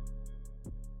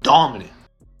 Dominant.